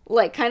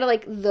 Like, kind of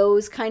like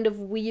those kind of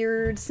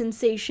weird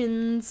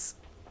sensations.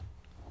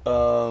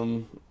 Like,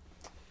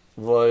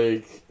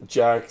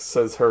 Jack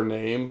says her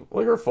name,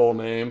 like, her full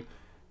name,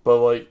 but,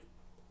 like,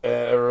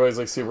 everybody's,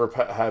 like, super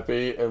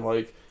happy, and,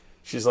 like,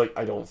 she's like,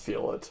 I don't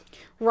feel it.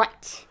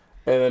 Right.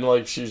 And then,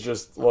 like, she's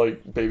just,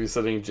 like,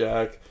 babysitting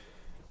Jack,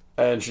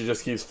 and she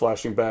just keeps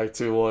flashing back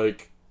to,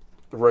 like,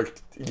 Rick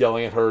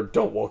yelling at her,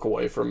 don't walk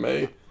away from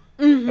me.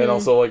 Mm-hmm. And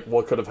also, like,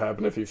 what could have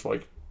happened if he,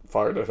 like,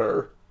 fired at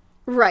her.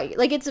 Right.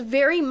 Like, it's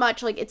very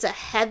much, like, it's a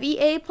heavy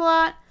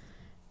A-plot.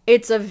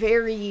 It's a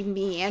very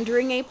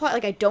meandering A-plot.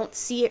 Like, I don't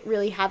see it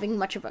really having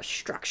much of a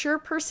structure,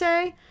 per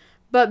se,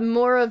 but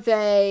more of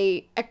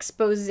a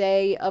expose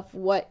of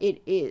what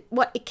it is,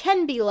 what it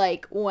can be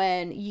like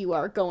when you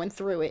are going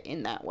through it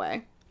in that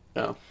way.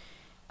 Yeah.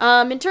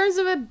 In terms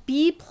of a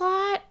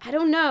B-plot, I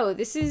don't know.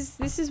 This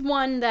is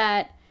one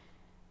that,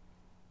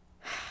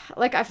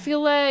 like, I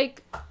feel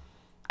like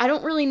I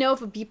don't really know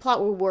if a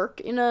B-plot would work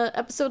in an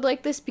episode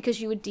like this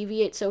because you would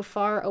deviate so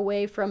far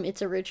away from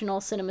its original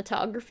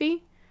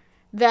cinematography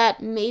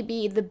that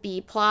maybe the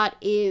B-plot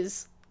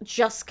is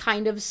just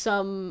kind of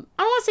some,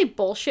 I don't want to say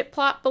bullshit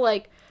plot, but,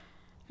 like,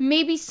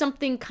 maybe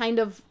something kind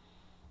of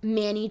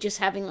Manny just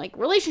having, like,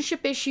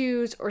 relationship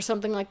issues or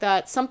something like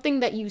that. Something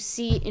that you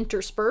see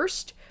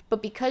interspersed,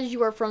 but because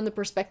you are from the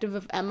perspective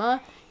of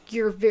Emma,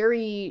 you're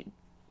very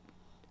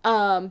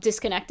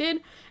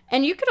disconnected.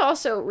 And you could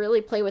also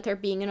really play with her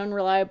being an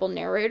unreliable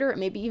narrator, and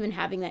maybe even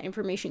having that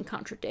information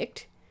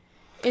contradict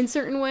in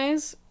certain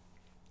ways,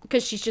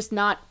 because she's just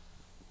not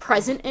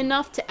present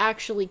enough to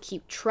actually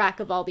keep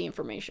track of all the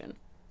information.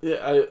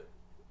 Yeah,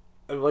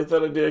 I like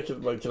that idea.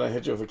 Can I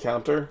hit you with a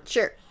counter?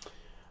 Sure.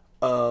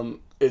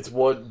 It's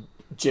what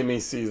Jimmy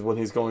sees when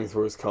he's going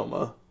through his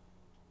coma.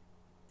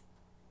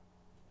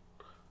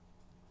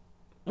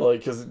 Like,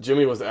 because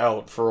Jimmy was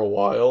out for a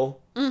while.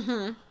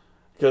 Mm-hmm.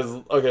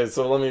 Because, okay,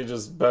 so let me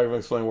just back and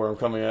explain where I'm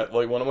coming at.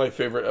 Like, one of my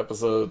favorite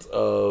episodes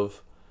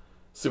of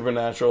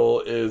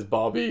Supernatural is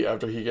Bobby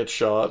after he gets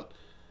shot.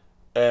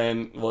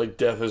 And, like,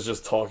 Death is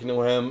just talking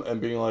to him and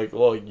being like,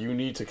 look, you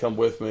need to come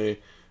with me,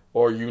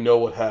 or you know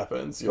what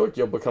happens.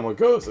 You'll become a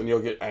ghost and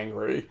you'll get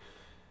angry.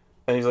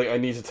 And he's like, I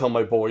need to tell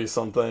my boys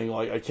something.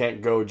 Like, I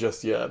can't go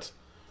just yet.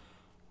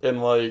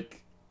 And,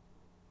 like,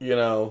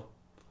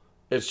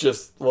 it's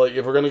just, like,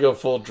 if we're going to go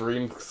full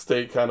dream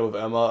state kind of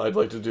with Emma, I'd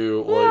like to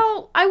do, like...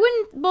 Well, I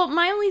wouldn't... Well,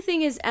 my only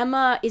thing is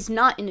Emma is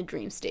not in a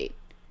dream state.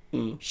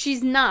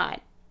 She's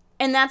not.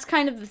 And that's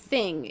kind of the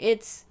thing.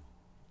 It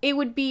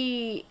would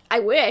be... I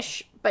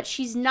wish, but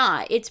she's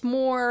not. It's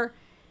more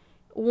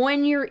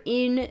when you're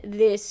in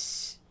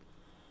this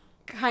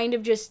kind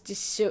of just...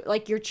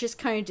 like, you're just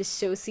kind of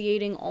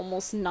dissociating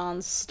almost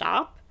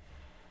nonstop.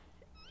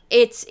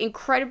 It's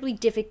incredibly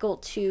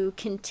difficult to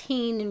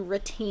contain and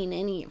retain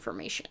any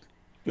information.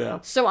 Yeah.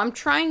 So I'm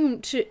trying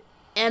to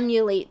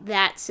emulate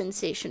that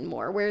sensation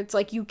more, where it's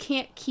like you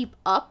can't keep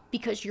up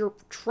because you're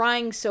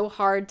trying so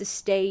hard to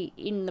stay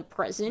in the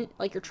present.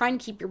 Like, you're trying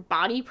to keep your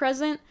body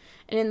present,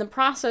 and in the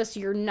process,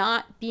 you're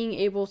not being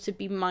able to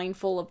be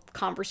mindful of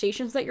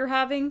conversations that you're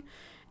having,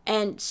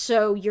 and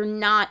so you're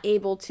not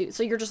able to.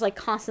 So you're just, like,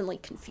 constantly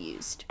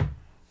confused.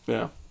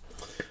 Yeah.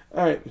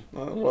 All right.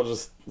 We'll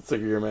just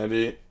stick with your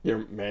Manny.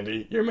 Your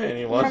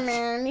Manny one. My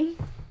Manny.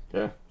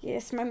 Yeah.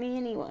 Yes, my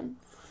Manny one.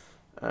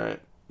 All right.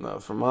 Now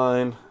for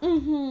mine.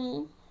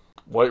 Mm-hmm.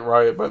 White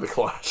Riot by The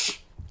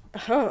Clash.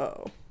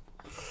 Oh.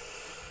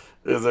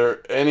 Is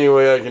there any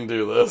way I can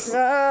do this?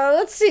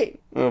 Let's see.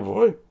 Oh,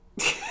 boy.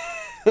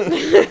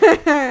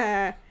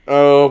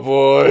 Oh,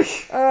 boy.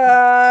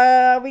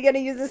 We gotta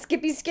use a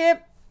skippy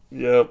skip?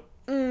 Yep.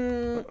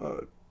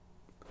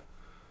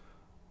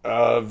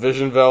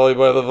 Vision Valley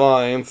by The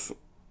Vines.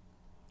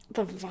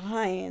 The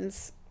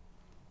Vines.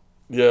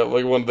 Yeah,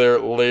 like one of their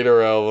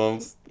later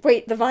albums.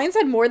 Wait, The Vines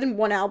had more than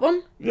one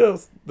album?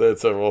 Yes, they had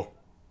several.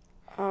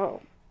 Oh.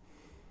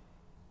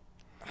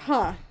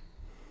 Huh.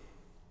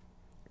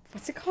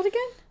 What's it called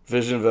again?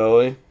 Vision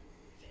Valley.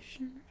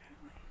 Vision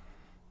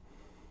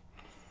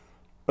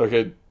Valley.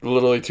 Okay,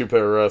 literally 2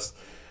 paragraphs.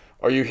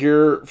 Are you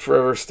here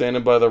forever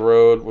standing by the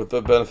road with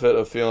the benefit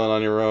of feeling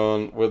on your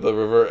own where the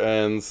river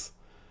ends?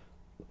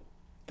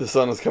 The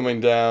sun is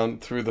coming down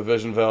through the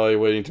Vision Valley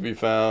waiting to be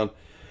found.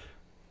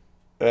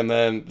 And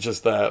then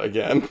just that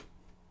again.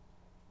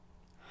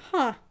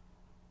 Huh.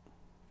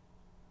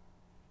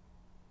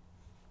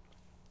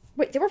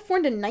 Wait, they were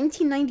formed in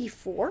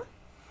 1994?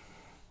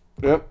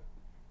 Yep.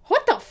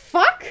 What the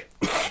fuck?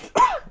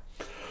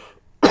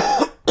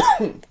 I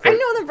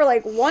know them for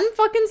like one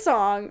fucking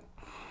song.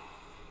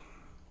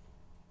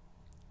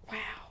 Wow.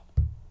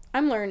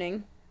 I'm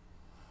learning.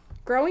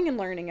 Growing and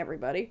learning,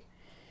 everybody.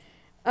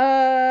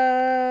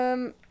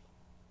 Let's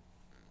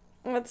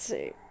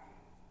see.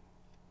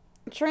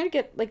 I'm trying to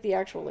get like the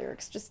actual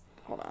lyrics. Just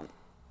hold on.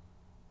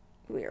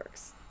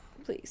 Lyrics.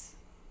 Please.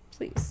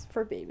 Please.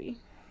 For baby.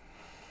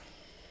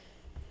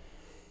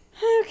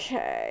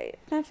 Okay.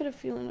 Benefit of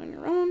feeling on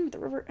your own. The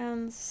river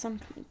ends. Sun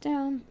coming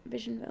down.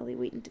 Vision Valley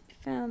waiting to be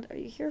found. Are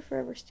you here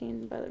forever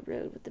standing by the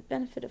road with the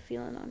benefit of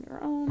feeling on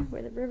your own?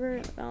 Where the river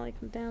and the valley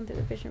come down. Through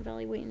the Vision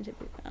Valley waiting to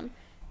be found.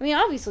 I mean,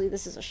 obviously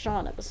this is a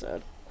Sean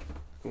episode.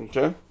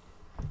 Okay.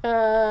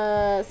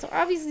 So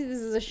obviously this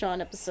is a Sean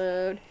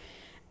episode.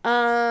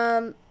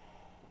 I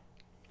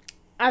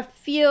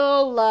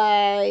feel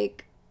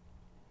like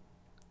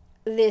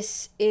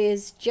this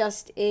is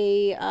just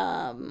a,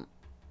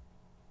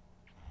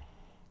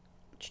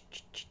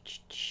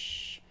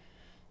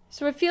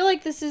 so I feel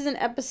like this is an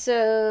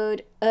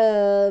episode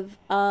of,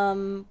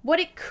 what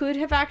it could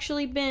have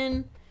actually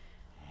been,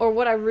 or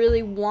what I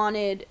really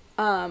wanted,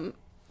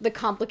 the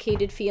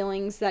complicated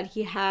feelings that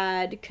he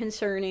had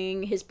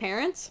concerning his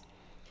parents.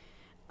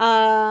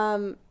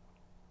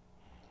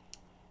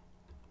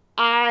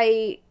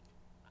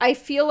 I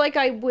feel like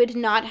I would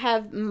not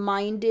have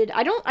minded.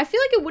 I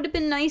feel like it would have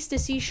been nice to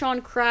see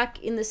Sean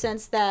crack in the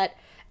sense that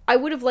I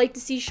would have liked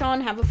to see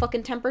Sean have a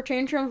fucking temper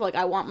tantrum of like,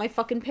 I want my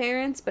fucking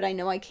parents, but I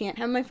know I can't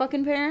have my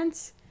fucking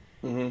parents.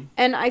 Mm-hmm.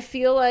 And I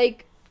feel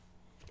like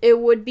it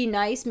would be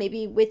nice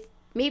maybe with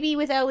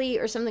Ellie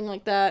or something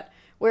like that,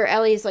 where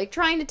Ellie is like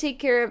trying to take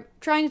care of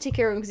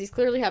him because he's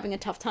clearly having a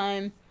tough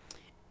time.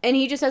 And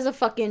he just has a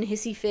fucking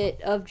hissy fit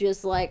of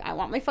just, like, I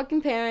want my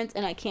fucking parents,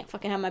 and I can't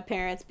fucking have my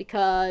parents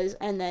because...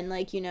 And then,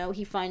 like, you know,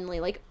 he finally,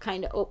 like,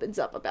 kind of opens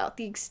up about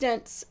the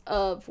extents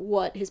of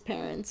what his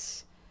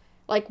parents...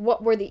 Like,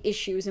 what were the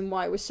issues and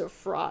why it was so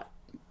fraught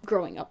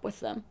growing up with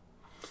them.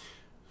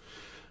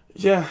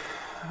 Yeah.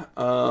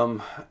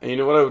 And you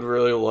know what I would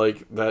really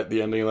like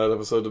the ending of that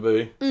episode to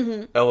be?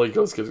 Mm-hmm. Ellie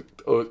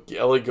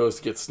goes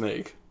to get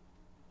Snake.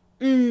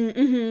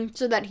 Mm-hmm.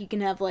 So that he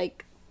can have,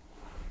 like...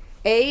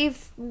 a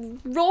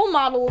role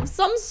model of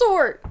some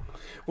sort.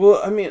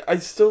 Well, I mean, I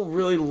still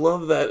really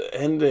love that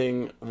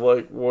ending,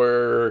 like,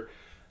 where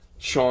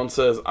Sean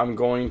says, I'm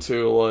going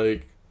to,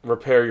 like,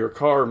 repair your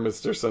car,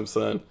 Mr.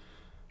 Simpson,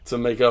 to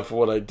make up for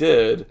what I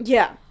did.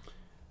 Yeah.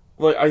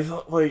 Like, I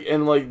thought, like,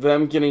 and, like,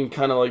 them getting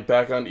kind of, like,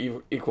 back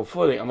on equal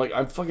footing. I'm like,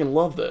 I fucking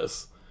love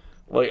this.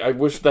 Like, I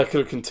wish that could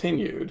have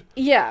continued.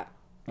 Yeah.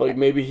 Like,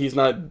 maybe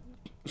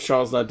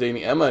Sean's not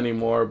dating Emma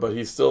anymore, but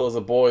he still is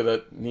a boy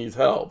that needs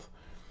help.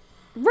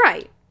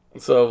 Right.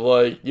 So,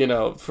 like, you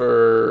know,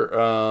 for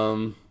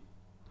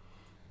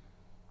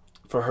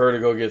her to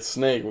go get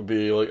Snake would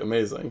be, like,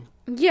 amazing.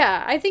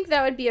 Yeah, I think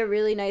that would be a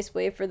really nice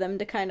way for them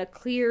to kind of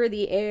clear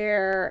the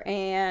air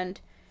and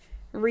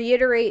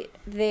reiterate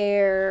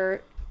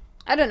their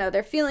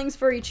feelings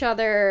for each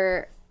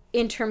other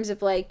in terms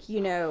of, like, you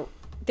know,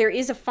 there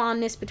is a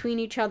fondness between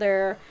each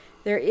other.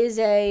 There is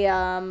a,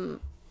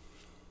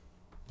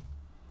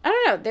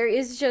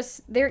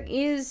 there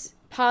is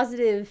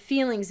positive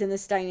feelings in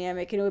this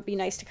dynamic, and it would be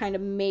nice to kind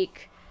of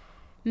make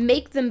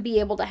them be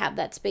able to have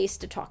that space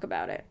to talk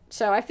about it.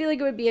 So I feel like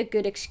it would be a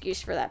good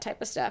excuse for that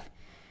type of stuff.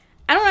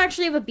 I don't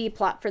actually have a B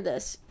plot for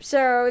this,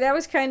 so that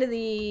was kind of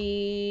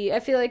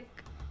I feel like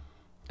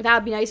that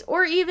would be nice.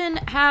 Or even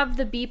have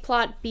the B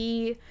plot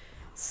be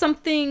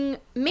something,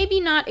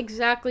 maybe not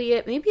exactly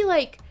it, maybe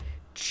like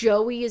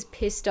Joey is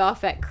pissed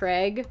off at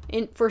Craig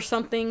for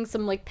some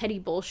like petty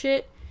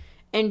bullshit,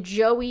 and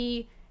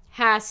Joey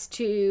has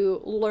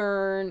to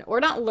learn, or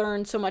not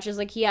learn so much as,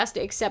 like, he has to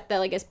accept that,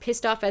 like, as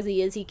pissed off as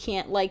he is, he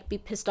can't, like, be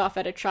pissed off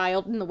at a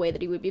child in the way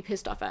that he would be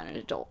pissed off at an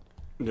adult.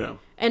 Yeah.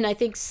 And I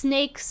think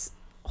Snake's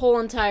whole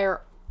entire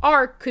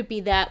arc could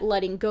be that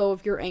letting go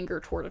of your anger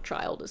toward a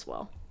child as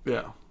well.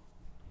 Yeah.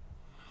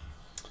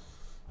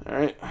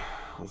 Alright.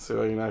 Let's see if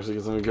I can actually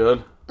get something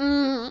good.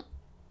 Mm-hmm.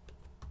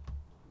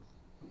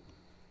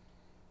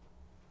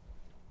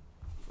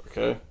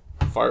 Okay.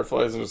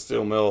 Fireflies in a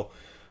Steel Mill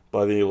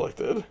by the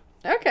Elected.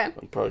 Okay.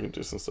 I'm probably going to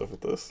do some stuff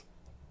with this.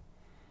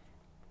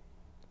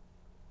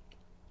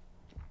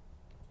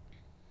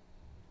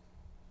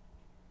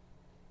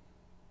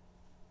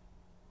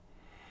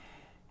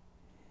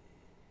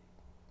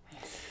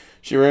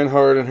 She ran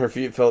hard and her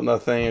feet felt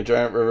nothing, a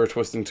giant river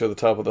twisting to the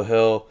top of the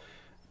hill,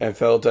 and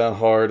fell down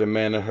hard and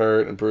man it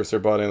hurt and bruised her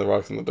body on the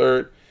rocks and the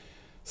dirt.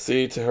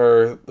 See, to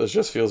her, this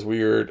just feels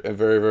weird and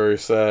very, very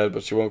sad,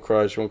 but she won't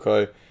cry, She'll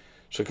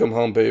come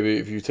home, baby,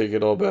 if you take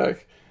it all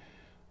back.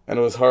 And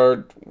it was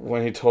hard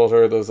when he told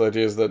her those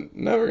ideas that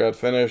never got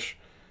finished.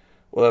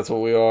 Well, that's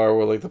what we are.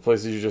 We're like the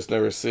places you just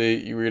never see.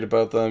 You read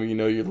about them, you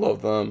know you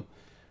love them.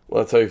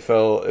 Well, that's how you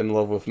fell in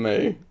love with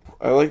me.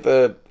 I like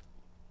that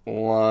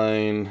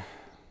line.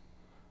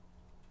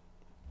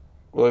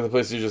 Well, like the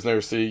places you just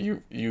never see.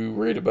 You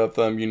read about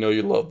them, you know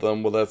you love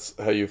them. Well, that's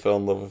how you fell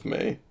in love with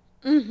me.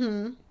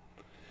 Mm-hmm.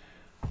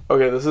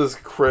 Okay, this is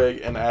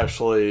Craig and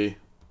Ashley.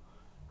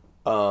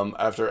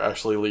 After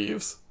Ashley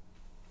leaves.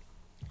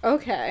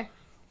 Okay.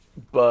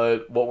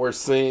 But what we're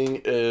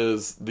seeing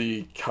is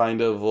the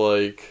kind of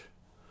like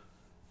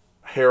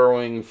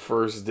harrowing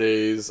first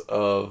days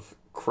of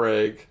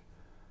Craig.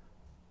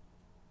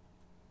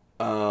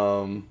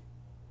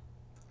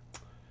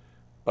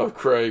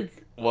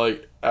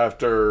 Like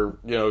after,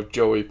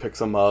 Joey picks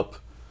him up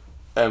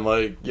and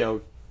like,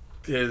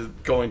 his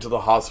going to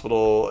the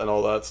hospital and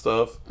all that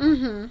stuff.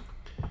 Mm-hmm.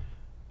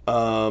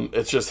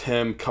 It's just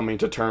him coming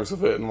to terms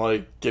with it and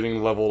like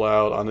getting leveled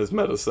out on his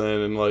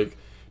medicine and like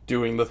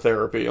doing the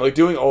therapy, like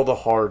doing all the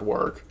hard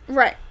work.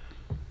 Right.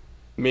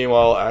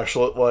 Meanwhile,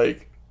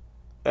 Ashley,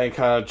 and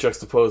kind of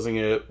juxtaposing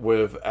it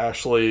with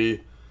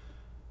Ashley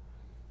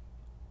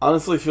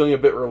honestly feeling a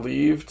bit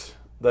relieved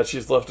that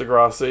she's left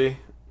Degrassi.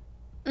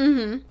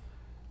 Mm-hmm.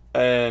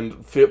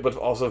 But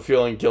also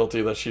feeling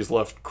guilty that she's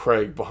left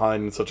Craig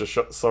behind in such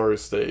a sorry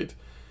state.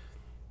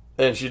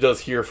 And she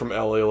does hear from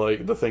Ellie,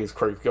 like, the things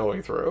Craig's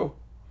going through.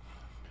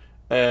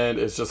 And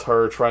it's just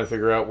her trying to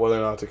figure out whether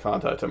or not to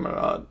contact him or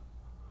not.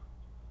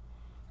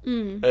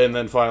 Mm. And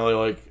then finally,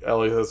 like,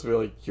 Ellie has to be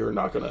like, you're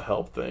not going to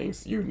help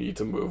things. You need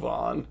to move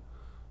on.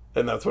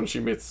 And that's when she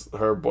meets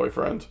her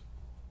boyfriend.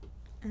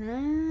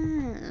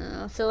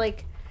 Oh, so,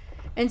 like,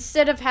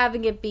 instead of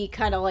having it be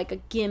kind of like a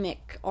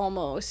gimmick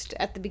almost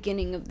at the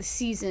beginning of the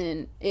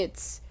season,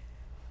 it's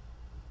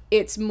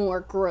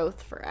more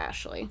growth for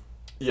Ashley.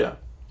 Yeah.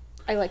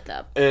 I like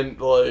that. And,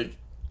 like,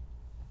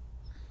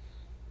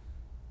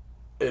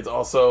 it's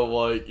also,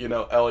 like,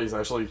 Ellie's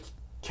actually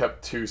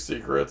kept two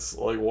secrets.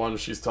 Like, one,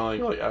 she's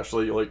telling, like,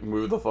 Ashley, like,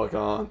 move the fuck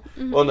on.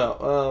 Mm-hmm. Well,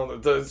 no,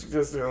 it just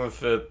doesn't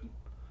fit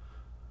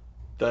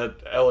that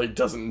Ellie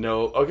doesn't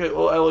know. Okay,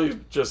 well, Ellie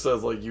just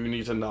says, like, you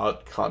need to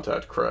not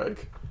contact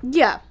Craig.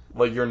 Yeah.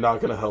 Like, you're not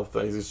going to help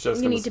things. It's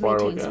just going to spiral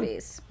again. You need to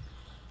maintain space.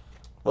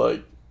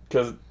 Like,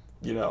 because,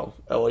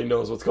 Ellie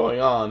knows what's going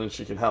on and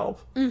she can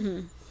help.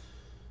 Mm-hmm.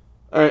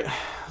 Alright,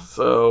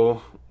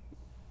 so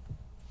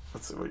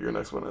let's see what your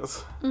next one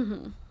is.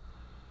 Mm-hmm.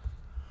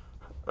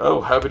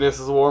 Oh, happiness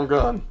is a warm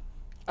gun.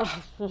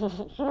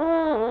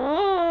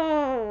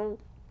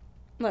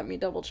 Let me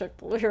double check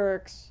the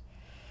lyrics.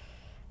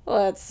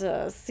 Let's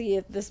see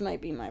if this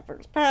might be my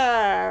first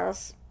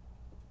pass.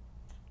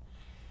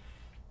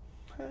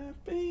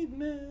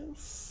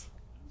 Happiness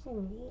is a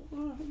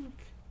warm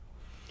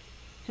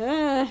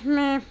gun.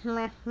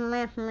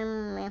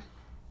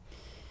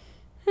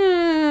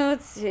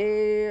 Let's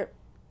see.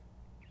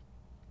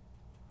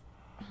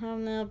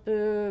 I'm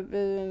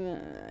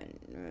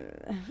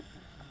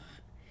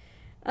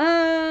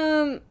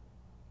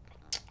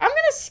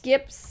gonna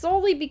skip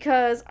solely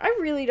because I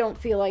really don't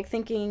feel like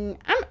thinking.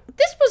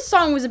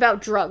 Song was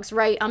about drugs,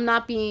 right? I'm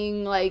not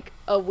being like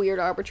a weird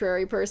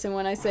arbitrary person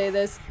when I say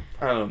this.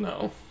 I don't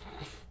know.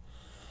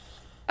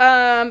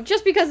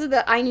 Just because of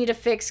the I need a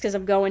fix because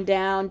I'm going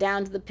down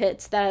to the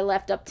pits that I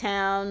left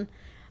uptown.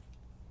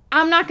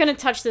 I'm not going to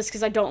touch this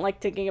because I don't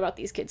like thinking about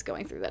these kids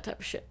going through that type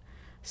of shit.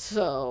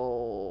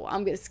 So,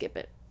 I'm going to skip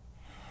it.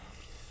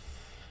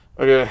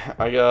 Okay,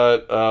 I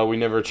got We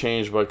Never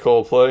Change by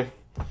Coldplay.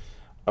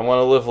 I want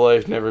to live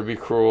life, never be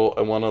cruel.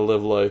 I want to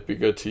live life, be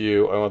good to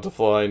you. I want to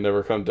fly,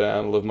 never come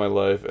down, live my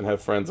life, and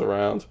have friends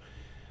around.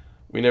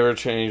 We never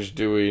change,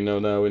 do we?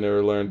 No, we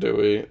never learn, do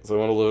we? So I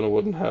want to live in a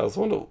wooden house.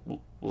 I want to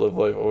live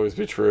life, always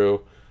be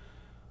true.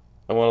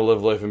 I want to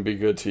live life and be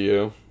good to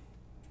you.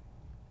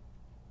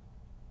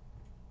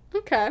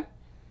 Okay.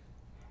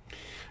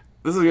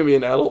 This is going to be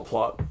an adult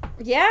plot.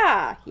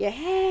 Yeah.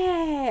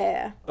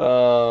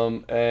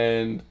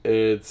 And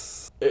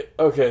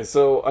okay,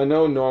 so I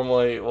know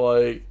normally,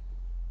 like,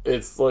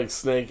 it's, like,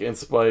 Snake and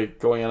Spike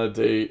going on a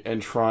date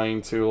and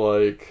trying to,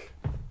 like,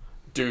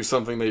 do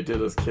something they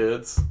did as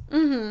kids.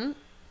 Mm-hmm.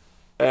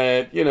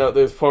 And,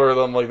 there's part of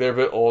them, like, they're a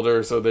bit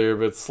older, so they're a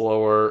bit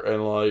slower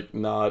and, like,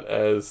 not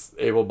as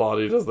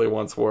able-bodied as they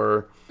once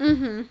were.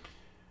 Mm-hmm.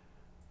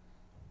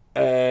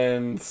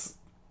 And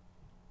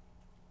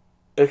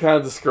it kind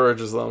of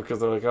discourages them because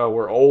they're like, oh,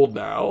 we're old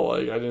now.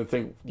 Like, I didn't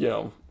think,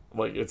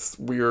 like, it's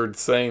weird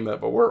saying that,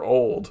 but we're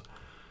old.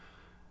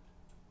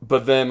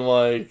 But then,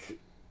 like,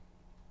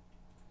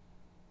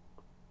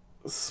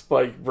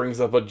 Spike brings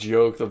up a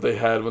joke that they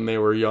had when they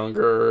were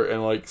younger,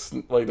 and, like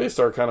they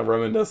start kind of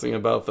reminiscing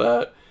about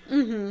that.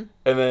 Mm-hmm.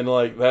 And then,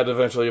 like, that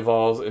eventually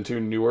evolves into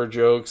newer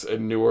jokes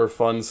and newer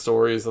fun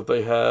stories that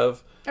they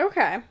have.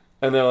 Okay.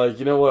 And they're like,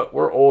 you know what?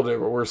 We're older,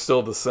 but we're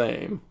still the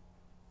same.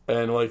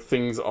 And, like,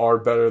 things are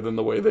better than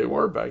the way they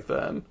were back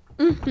then.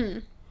 Mm-hmm.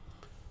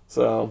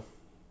 So,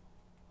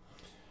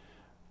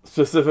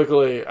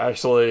 specifically,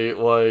 actually,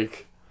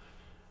 like,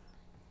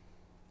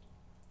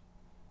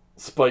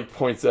 Spike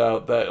points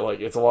out that, like,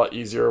 it's a lot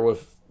easier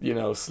with,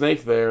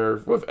 Snake there,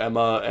 with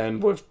Emma,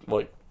 and with,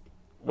 like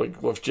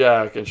with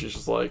Jack, and she's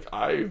just like,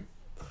 I'm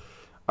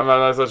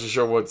not exactly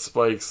sure what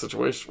Spike's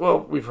situation. Well,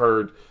 we've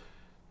heard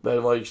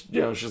that, like,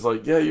 she's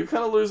like, yeah, you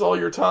kind of lose all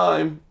your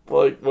time,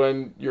 like,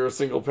 when you're a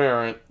single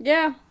parent.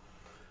 Yeah.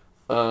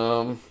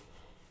 Like,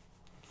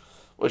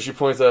 like, she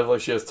points out,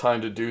 like, she has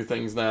time to do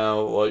things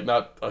now, like,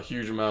 not a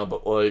huge amount,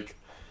 but, like,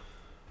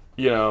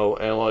 you know,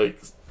 and, like,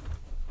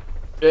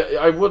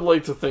 I would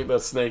like to think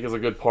that Snake is a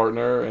good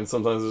partner, and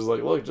sometimes it's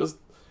like, look, just,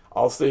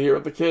 I'll stay here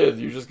with the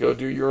kids, you just go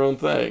do your own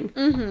thing.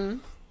 Mm-hmm.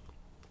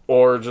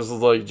 Or just,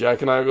 like,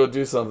 Jack and I go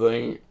do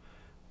something,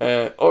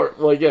 and, or,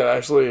 like, yeah,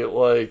 actually,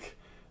 like,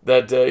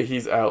 that day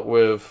he's out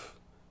with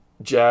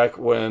Jack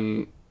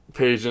when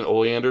Paige and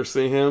Oleander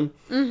see him.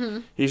 Mm-hmm.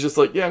 He's just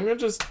like, yeah, I'm gonna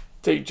just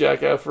take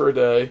Jack out for a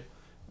day.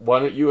 Why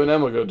don't you and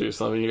Emma go do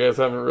something? You guys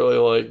haven't really,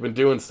 like, been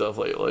doing stuff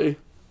lately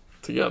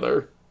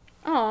together.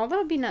 Oh, that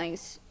would be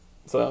nice.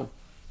 So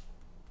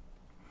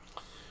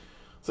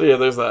yeah,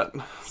 there's that.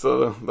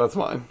 So that's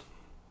mine.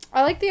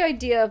 I like the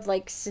idea of,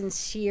 like,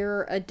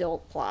 sincere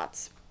adult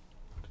plots.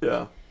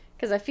 Yeah.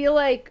 Because I feel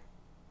like,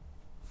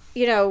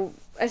 you know,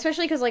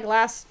 especially because, like,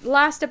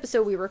 last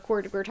episode we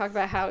recorded, we were talking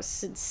about how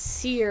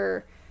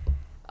sincere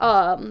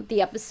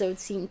the episode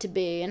seemed to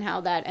be and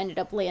how that ended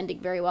up landing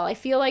very well. I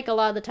feel like a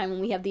lot of the time when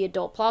we have the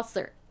adult plots,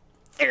 they're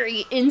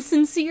very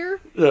insincere.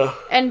 Yeah.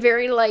 And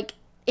very, like,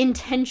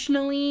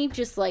 intentionally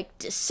just, like,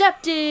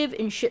 deceptive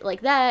and shit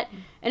like that.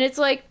 And it's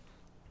like,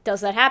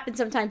 does that happen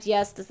sometimes?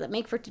 Yes. Does that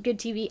make for good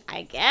TV?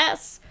 I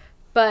guess.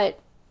 But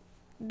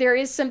there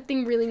is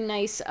something really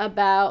nice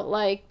about,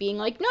 like, being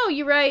like, no,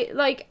 you're right.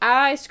 Like,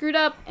 I screwed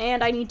up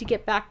and I need to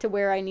get back to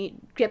where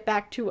get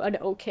back to an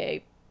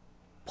okay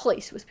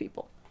place with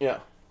people. Yeah.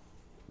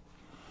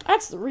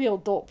 That's the real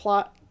adult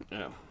plot.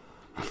 Yeah.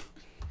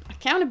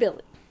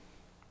 Accountability.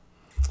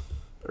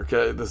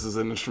 Okay, this is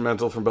an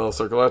instrumental from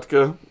Battlestar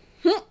Galactica.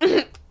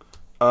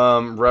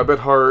 Rabbit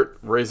Heart,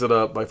 Raise It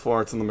Up by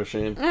Florence and the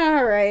Machine.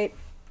 Alright.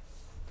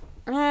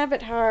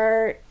 Rabbit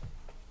Heart.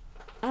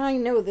 I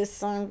know this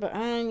song, but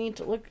I need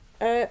to look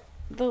at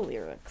the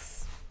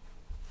lyrics.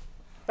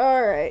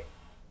 Alright.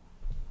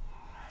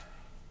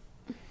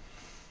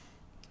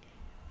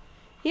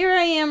 Here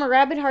I am, a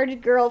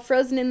rabbit-hearted girl,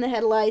 frozen in the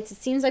headlights. It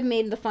seems I've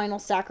made the final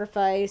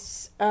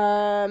sacrifice.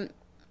 I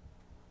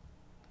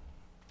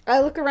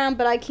look around,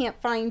 but I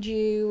can't find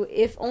you.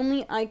 If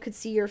only I could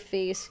see your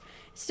face.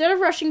 Instead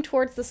of rushing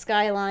towards the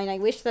skyline, I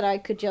wish that I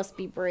could just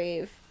be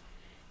brave.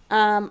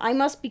 I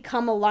must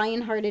become a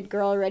lion-hearted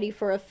girl ready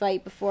for a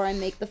fight before I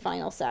make the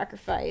final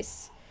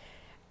sacrifice.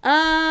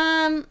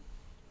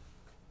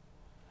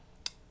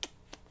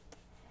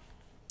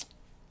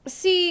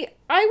 See,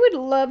 I would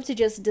love to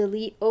just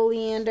delete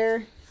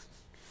Oleander.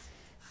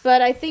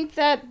 But I think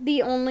that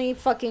the only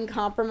fucking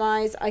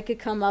compromise I could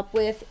come up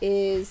with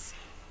is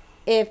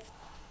if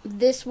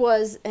this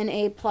was an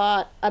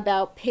A-plot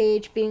about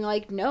Paige being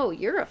like, no,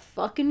 you're a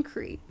fucking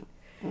creep.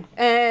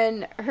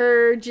 And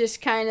her just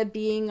kind of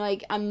being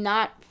like, I'm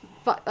not,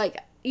 like,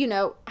 you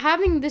know,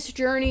 having this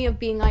journey of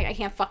being like, I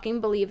can't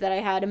fucking believe that I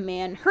had a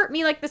man hurt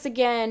me like this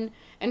again,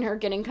 and her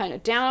getting kind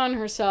of down on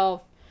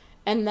herself,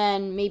 and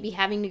then maybe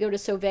having to go to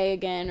Sauvé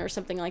again or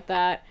something like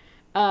that,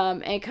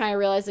 and kind of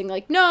realizing,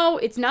 like, no,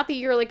 it's not that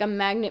you're, like, a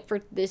magnet for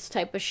this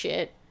type of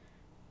shit,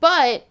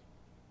 but,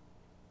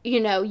 you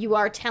know, you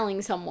are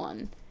telling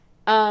someone.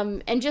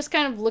 And just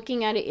kind of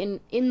looking at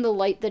it in the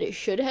light that it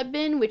should have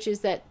been, which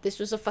is that this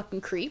was a fucking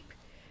creep,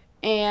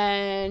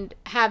 and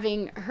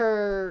having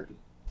her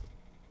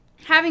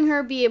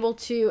be able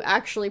to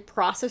actually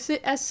process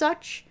it as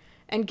such,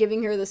 and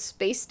giving her the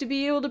space to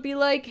be able to be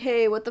like,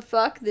 hey, what the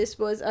fuck, this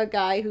was a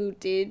guy who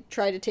did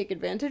try to take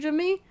advantage of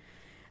me,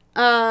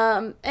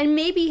 and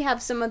maybe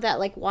have some of that,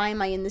 like, why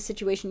am I in this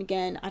situation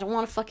again, I don't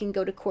want to fucking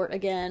go to court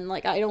again,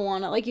 like, I don't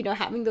want to, like, you know,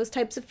 having those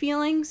types of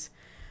feelings.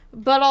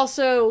 But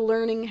also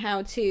learning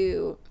how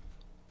to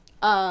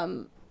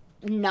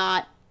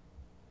not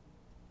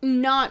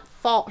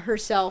fault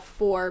herself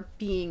for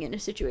being in a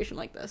situation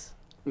like this.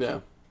 Yeah.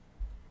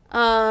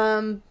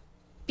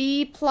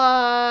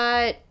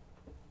 B-plot.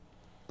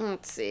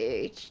 Let's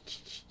see.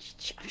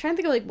 I'm trying to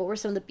think of, like, what were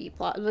some of the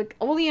B-plot. Like,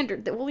 the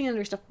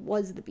Oleander stuff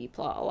was the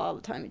B-plot a lot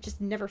of the time. It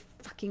just never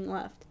fucking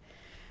left.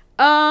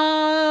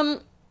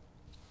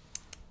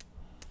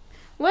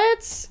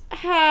 Let's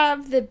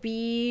have the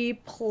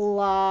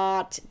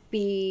B-plot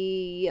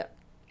be...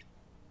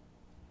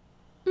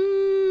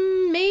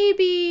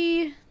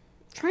 maybe... I'm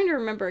trying to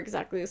remember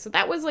exactly. So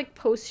that was, like,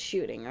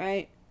 post-shooting,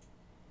 right?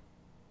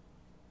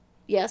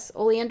 Yes,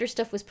 Oleander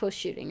stuff was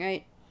post-shooting,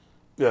 right?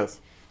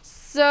 Yes.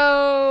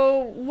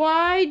 So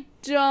why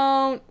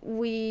don't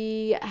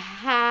we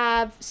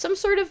have some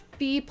sort of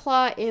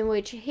B-plot in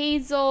which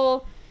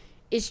Hazel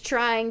is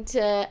trying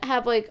to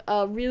have, like,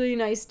 a really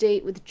nice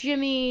date with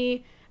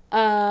Jimmy...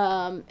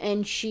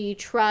 and she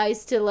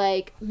tries to,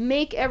 like,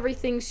 make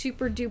everything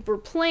super duper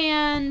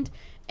planned,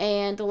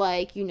 and,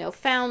 like, you know,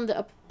 found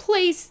a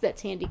place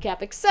that's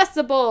handicap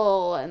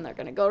accessible, and they're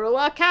gonna go to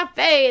a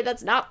cafe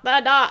that's not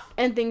the dot,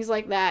 and things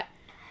like that.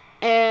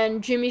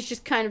 And Jimmy's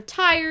just kind of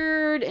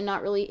tired and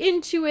not really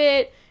into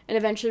it, and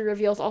eventually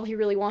reveals all he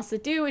really wants to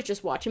do is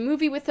just watch a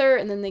movie with her,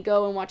 and then they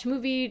go and watch a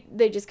movie,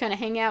 they just kind of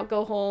hang out,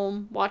 go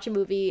home, watch a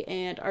movie,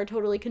 and are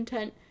totally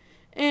content,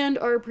 and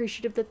are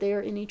appreciative that they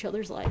are in each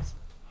other's lives.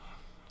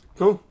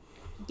 Cool.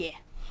 Yeah.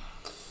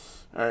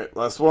 Alright,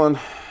 last one.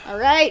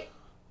 Alright.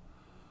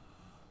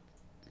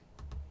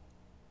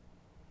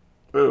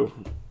 Ooh.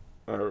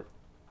 Don't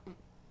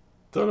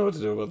know what to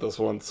do about this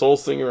one. Soul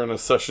Singer in a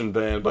Session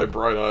Band by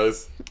Bright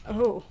Eyes.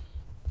 Oh.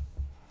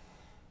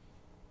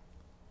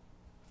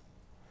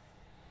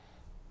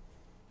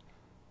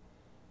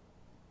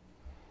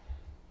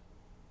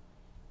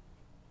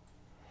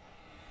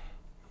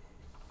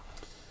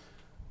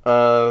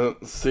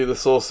 See the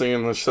Soul Singer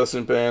in the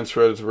Session Band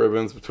shredded to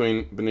ribbons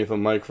beneath a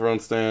microphone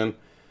stand.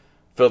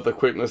 Felt the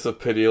quickness of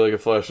pity like a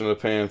flash in the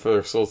pan for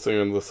their Soul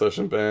Singer in the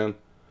Session Band.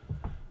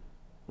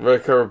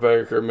 Red Carpet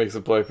Bagger makes a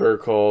Blackberry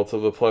call to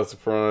the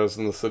plastic piranhas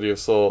in the City of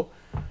Soul.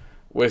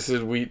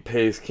 Wasted wheat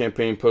paste,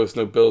 campaign post,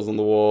 no bills on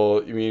the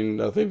wall. You mean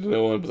nothing to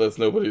no one, but that's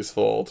nobody's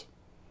fault.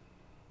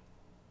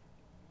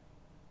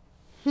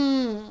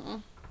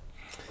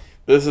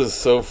 This is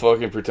so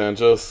fucking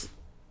pretentious.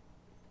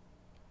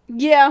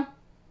 Yeah.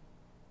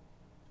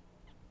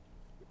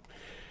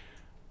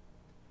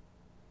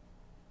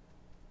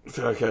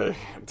 Okay.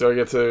 Do I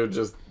get to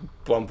just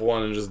bump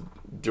one and just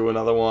do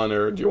another one,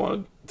 or do you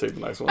want to take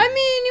the next one? I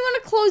mean, you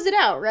want to close it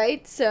out,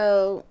 right?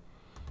 So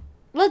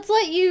let's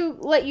let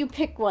you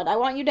pick one. I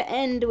want you to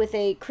end with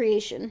a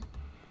creation.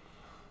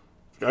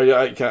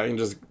 I can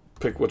just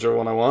pick whichever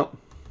one I want.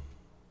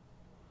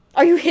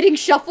 Are you hitting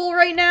shuffle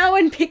right now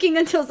and picking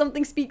until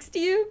something speaks to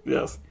you?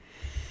 Yes.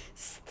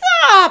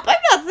 Stop!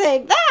 I'm not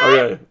saying that!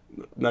 Okay,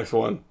 next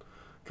one.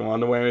 Come on,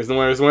 the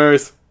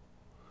whammies.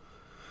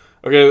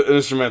 Okay,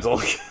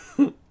 instrumental.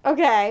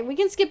 Okay, we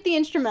can skip the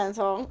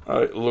instrumental.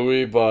 Alright,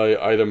 Louis by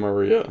Ida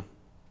Maria.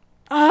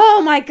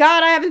 Oh my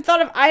god, I haven't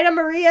thought of Ida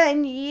Maria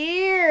in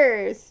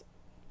years!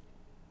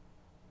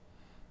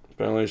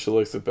 Apparently she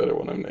likes it better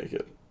when I'm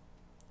naked.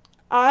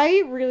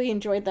 I really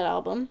enjoyed that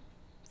album.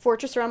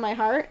 Fortress Around My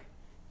Heart.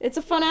 It's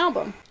a fun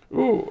album.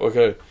 Ooh,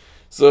 okay.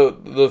 So,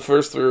 the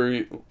first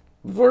three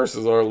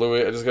verses are,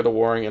 Louis, I just got a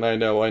warning, and I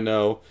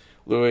know.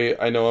 Louis,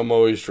 I know I'm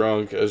always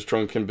drunk, as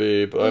drunk can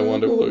be, but I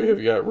wonder, Louis, have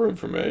you got room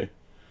for me?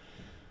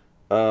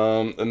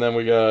 And then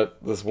we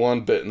got this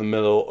one bit in the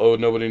middle. Oh,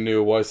 nobody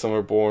knew why some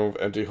are born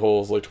with empty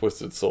holes like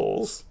twisted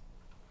souls.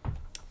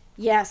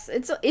 Yes,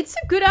 it's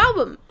a good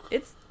album.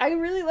 I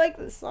really like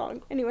this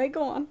song. Anyway,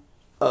 go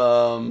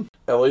on.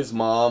 Ellie's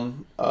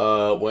mom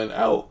went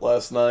out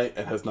last night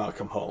and has not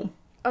come home.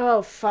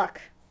 Oh,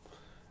 fuck.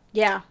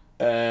 Yeah.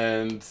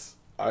 And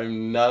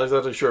I'm not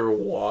exactly sure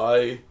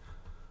why.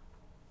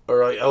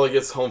 Or like Ellie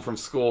gets home from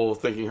school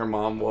thinking her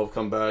mom will have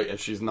come back and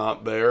she's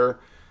not there.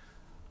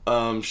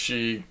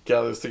 She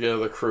gathers together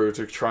the crew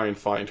to try and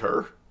find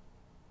her.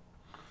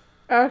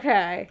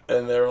 Okay.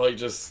 And they're like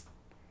just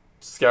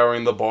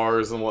scouring the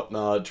bars and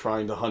whatnot,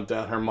 trying to hunt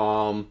down her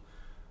mom.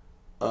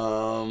 I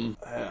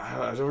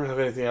don't really have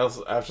anything else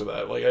after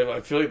that. Like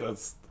I feel like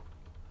that's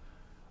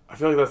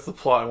the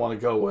plot I want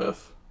to go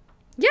with.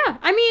 Yeah,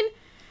 I mean,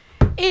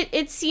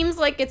 it seems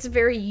like it's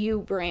very you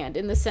brand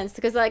in the sense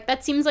because like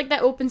that seems like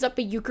that opens up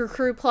a Euchre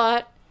Crew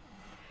plot.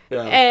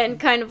 Yeah. And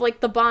kind of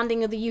like the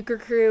bonding of the Euchre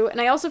Crew. And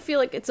I also feel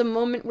like it's a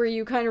moment where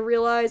you kind of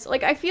realize,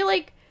 like, I feel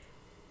like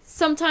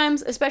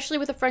sometimes, especially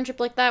with a friendship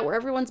like that, where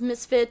everyone's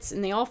misfits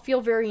and they all feel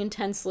very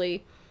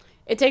intensely,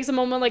 it takes a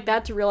moment like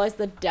that to realize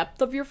the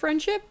depth of your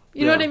friendship.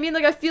 You know what I mean?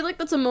 Like, I feel like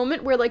that's a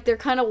moment where, like, they're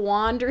kind of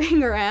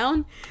wandering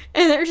around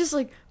and they're just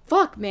like,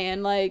 fuck,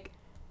 man, like,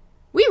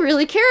 we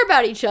really care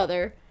about each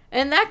other.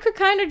 And that could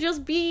kind of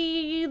just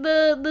be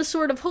the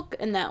sort of hook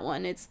in that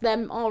one. It's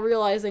them all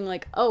realizing,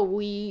 like, oh,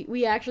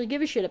 we actually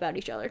give a shit about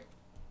each other.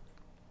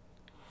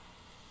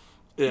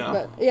 Yeah.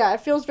 But, yeah,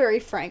 it feels very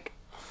frank.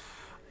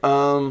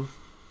 And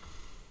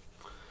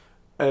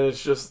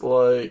it's just,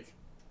 like,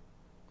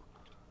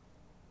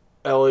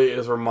 Ellie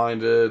is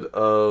reminded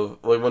of,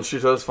 like, when she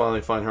does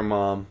finally find her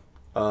mom,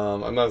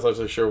 I'm not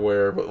exactly sure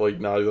where, but, like,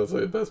 Naughty's,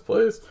 like, the best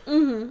place.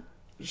 Mm-hmm.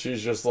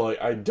 She's just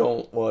like, I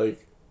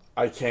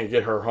can't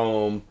get her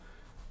home.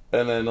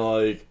 And then,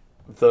 like,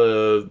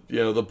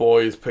 the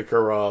boys pick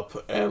her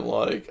up, and,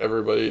 like,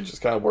 everybody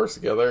just kind of works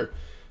together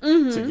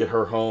to get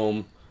her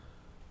home.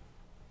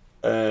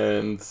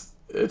 And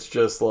it's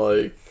just,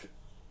 like,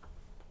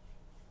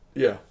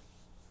 yeah.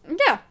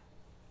 Yeah.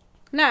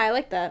 No, I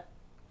like that.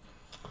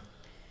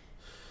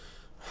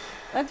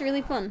 That's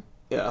really fun.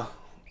 Yeah.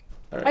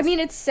 Right. I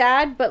mean, it's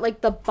sad, but, like,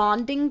 the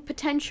bonding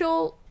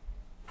potential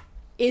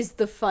is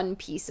the fun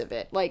piece of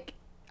it. Like,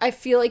 I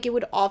feel like it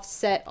would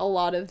offset a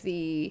lot of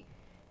the...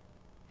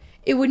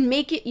 It would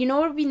make it... You know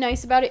what would be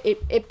nice about it?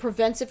 It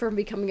prevents it from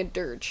becoming a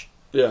dirge.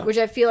 Yeah. Which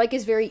I feel like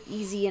is very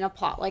easy in a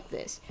plot like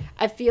this.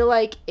 I feel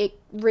like it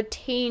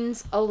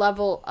retains a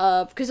level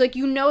of... Because, like,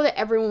 you know that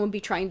everyone would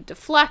be trying to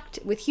deflect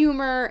with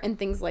humor and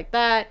things like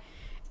that.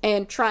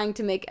 And trying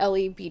to make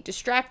Ellie be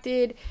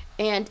distracted.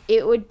 And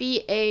it would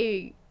be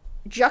a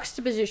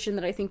juxtaposition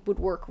that I think would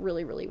work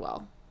really, really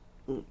well.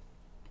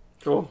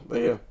 Cool.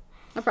 Thank you.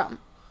 No problem.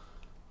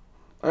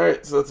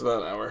 Alright, so that's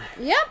about an hour.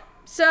 Yep.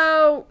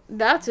 So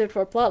that's it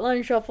for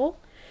Plotline Shuffle.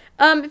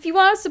 If you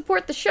want to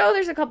support the show,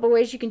 there's a couple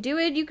ways you can do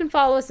it. You can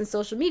follow us on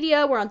social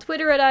media. We're on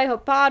Twitter at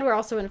iHopePod. We're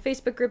also in a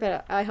Facebook group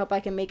at I Hope I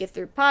Can Make It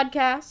Through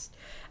Podcast.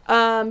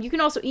 You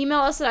can also email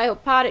us at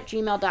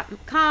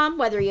ihopepod@gmail.com,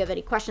 whether you have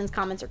any questions,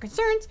 comments, or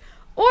concerns,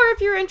 Or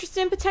if you're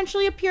interested in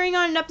potentially appearing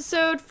on an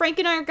episode, Frank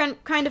and I are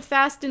kind of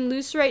fast and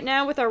loose right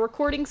now with our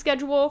recording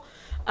schedule.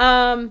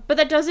 But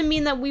that doesn't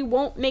mean that we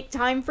won't make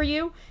time for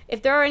you.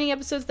 If there are any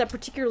episodes that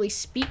particularly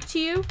speak to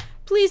you,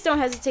 please don't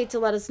hesitate to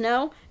let us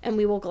know, and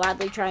we will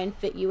gladly try and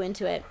fit you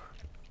into it.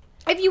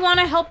 If you want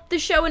to help the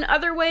show in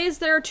other ways,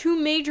 there are 2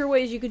 major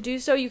ways you could do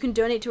so. You can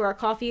donate to our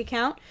Ko-fi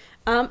account.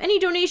 Any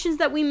donations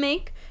that we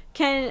make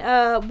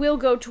will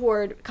go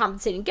toward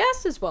compensating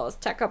guests as well as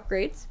tech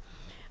upgrades.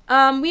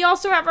 We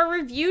also have our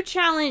review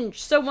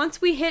challenge. So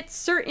once we hit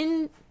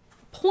certain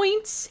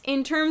points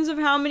in terms of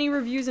how many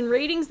reviews and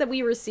ratings that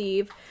we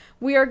receive,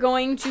 we are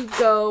going to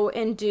go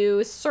and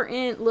do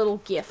certain little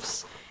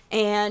gifts.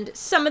 And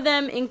some of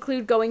them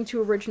include going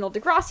to original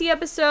Degrassi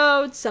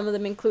episodes. Some of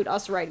them include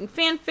us writing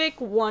fanfic,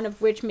 one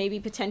of which may be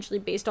potentially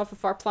based off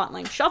of our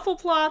plotline shuffle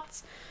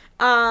plots.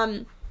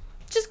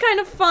 Just kind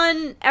of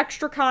fun,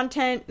 extra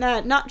content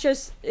that not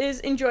just is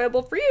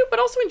enjoyable for you, but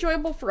also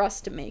enjoyable for us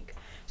to make.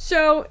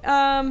 So,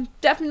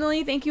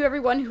 definitely thank you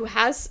everyone who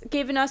has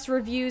given us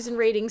reviews and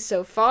ratings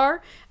so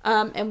far,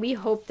 and we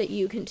hope that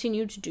you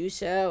continue to do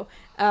so,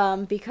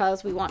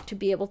 because we want to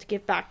be able to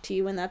give back to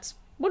you, and that's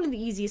one of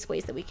the easiest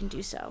ways that we can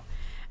do so.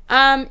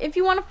 If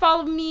you want to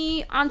follow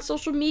me on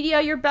social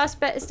media, your best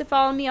bet is to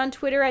follow me on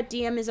Twitter at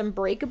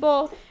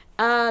DMIsUnbreakable.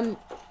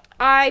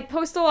 I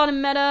post a lot of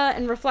meta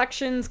and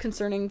reflections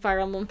concerning Fire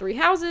Emblem Three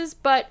Houses,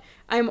 but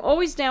I'm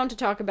always down to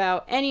talk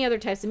about any other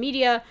types of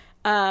media.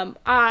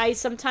 I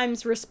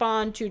sometimes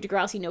respond to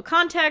Degrassi No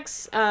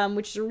Context,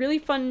 which is a really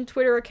fun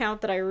Twitter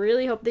account that I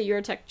really hope that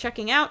you're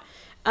checking out,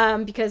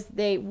 because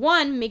they,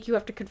 one, make you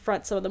have to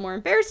confront some of the more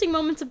embarrassing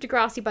moments of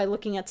Degrassi by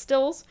looking at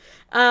stills,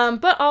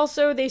 but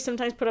also they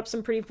sometimes put up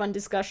some pretty fun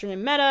discussion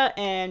in meta,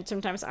 and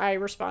sometimes I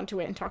respond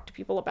to it and talk to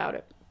people about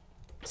it.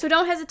 So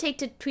don't hesitate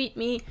to tweet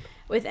me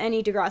with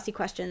any Degrassi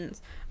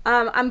questions.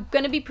 I'm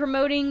going to be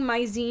promoting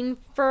my zine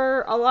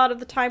for a lot of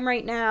the time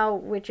right now,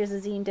 which is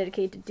a zine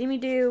dedicated to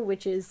Dimidu,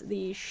 which is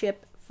the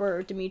ship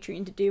for Dimitri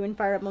and Dedue in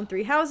Fire Emblem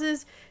Three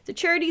Houses. It's a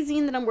charity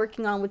zine that I'm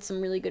working on with some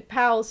really good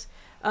pals,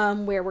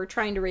 where we're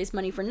trying to raise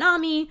money for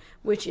NAMI,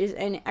 which is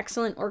an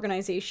excellent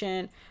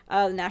organization,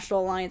 the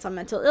National Alliance on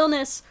Mental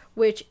Illness,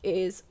 which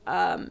is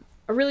a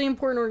really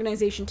important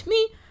organization to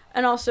me,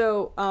 and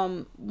also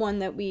one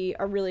that we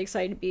are really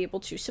excited to be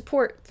able to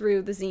support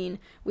through the zine.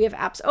 We have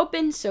apps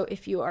open, so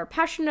if you are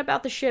passionate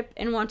about the ship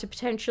and want to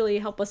potentially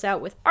help us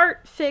out with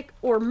art, fic,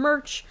 or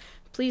merch,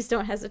 please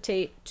don't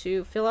hesitate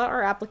to fill out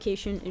our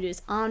application. It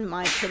is on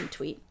my pinned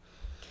tweet.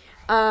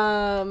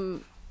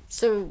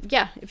 So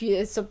yeah, if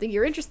it's something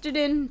you're interested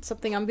in,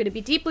 something I'm going to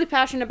be deeply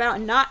passionate about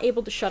and not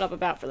able to shut up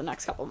about for the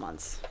next couple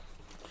months.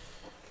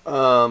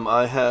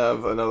 I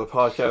have another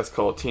podcast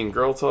called Teen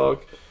Girl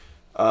Talk.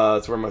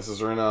 It's where my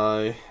sister and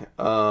I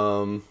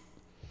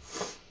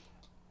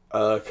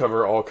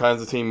cover all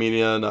kinds of teen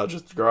media, not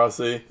just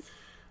Degrassi.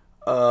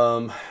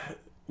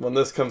 When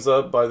this comes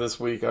up, by this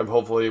week, I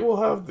hopefully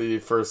will have the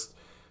first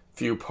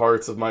few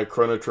parts of my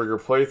Chrono Trigger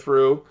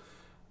playthrough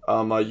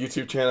on my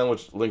YouTube channel,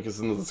 which link is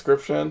in the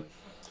description.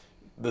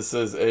 This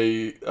is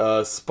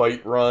a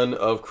spite run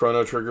of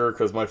Chrono Trigger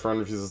because my friend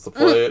refuses to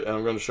play it, and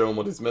I'm going to show him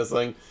what he's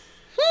missing.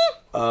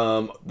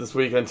 This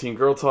week on Teen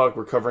Girl Talk,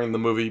 we're covering the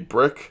movie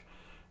Brick.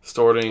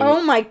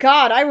 Oh my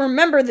god, I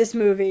remember this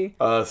movie.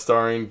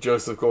 Starring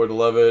Joseph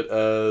Gordon-Levitt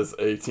as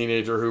a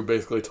teenager who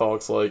basically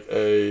talks like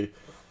a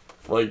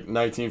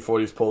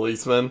 1940s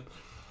policeman.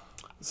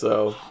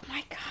 So. Oh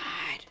my god.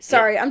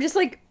 Sorry, yeah. I'm just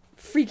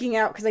freaking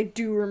out because I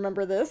do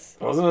remember this.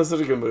 Wasn't it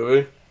such a good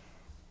movie?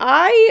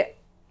 I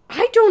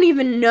don't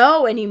even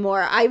know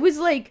anymore. I was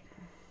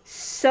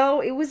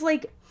it was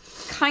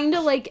kind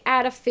of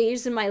at a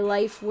phase in my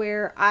life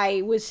where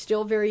I was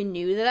still very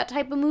new to that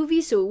type of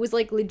movie, so it was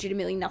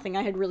legitimately nothing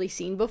I had really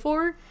seen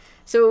before.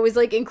 So it was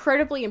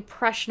incredibly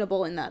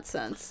impressionable in that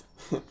sense.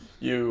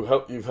 You've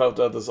helped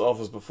out this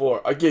office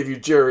before. I gave you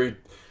Jerry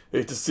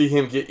to see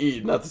him get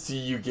eaten, not to see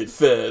you get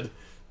fed.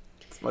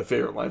 It's my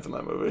favorite line from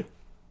that movie.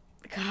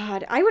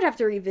 God, I would have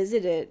to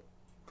revisit it.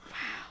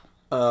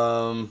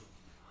 Wow.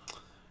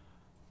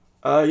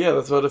 Yeah,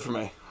 that's about it for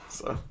me.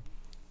 So.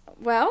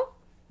 Well,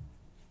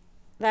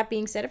 that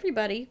being said,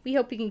 everybody, we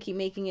hope you can keep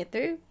making it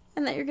through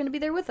and that you're going to be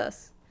there with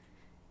us.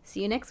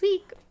 See you next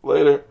week.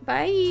 Later.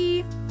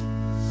 Bye.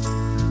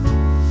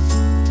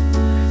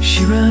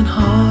 She ran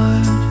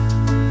hard,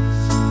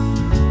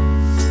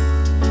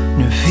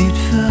 and her feet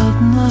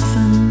felt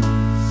nothing.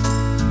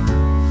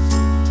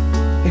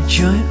 A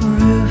giant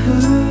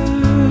river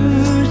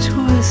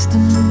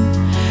twisting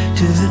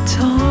to the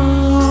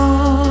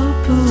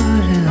top of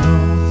a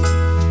hill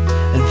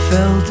and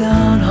fell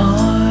down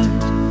hard.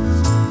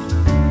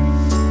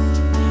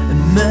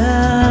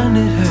 Man,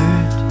 it hurt.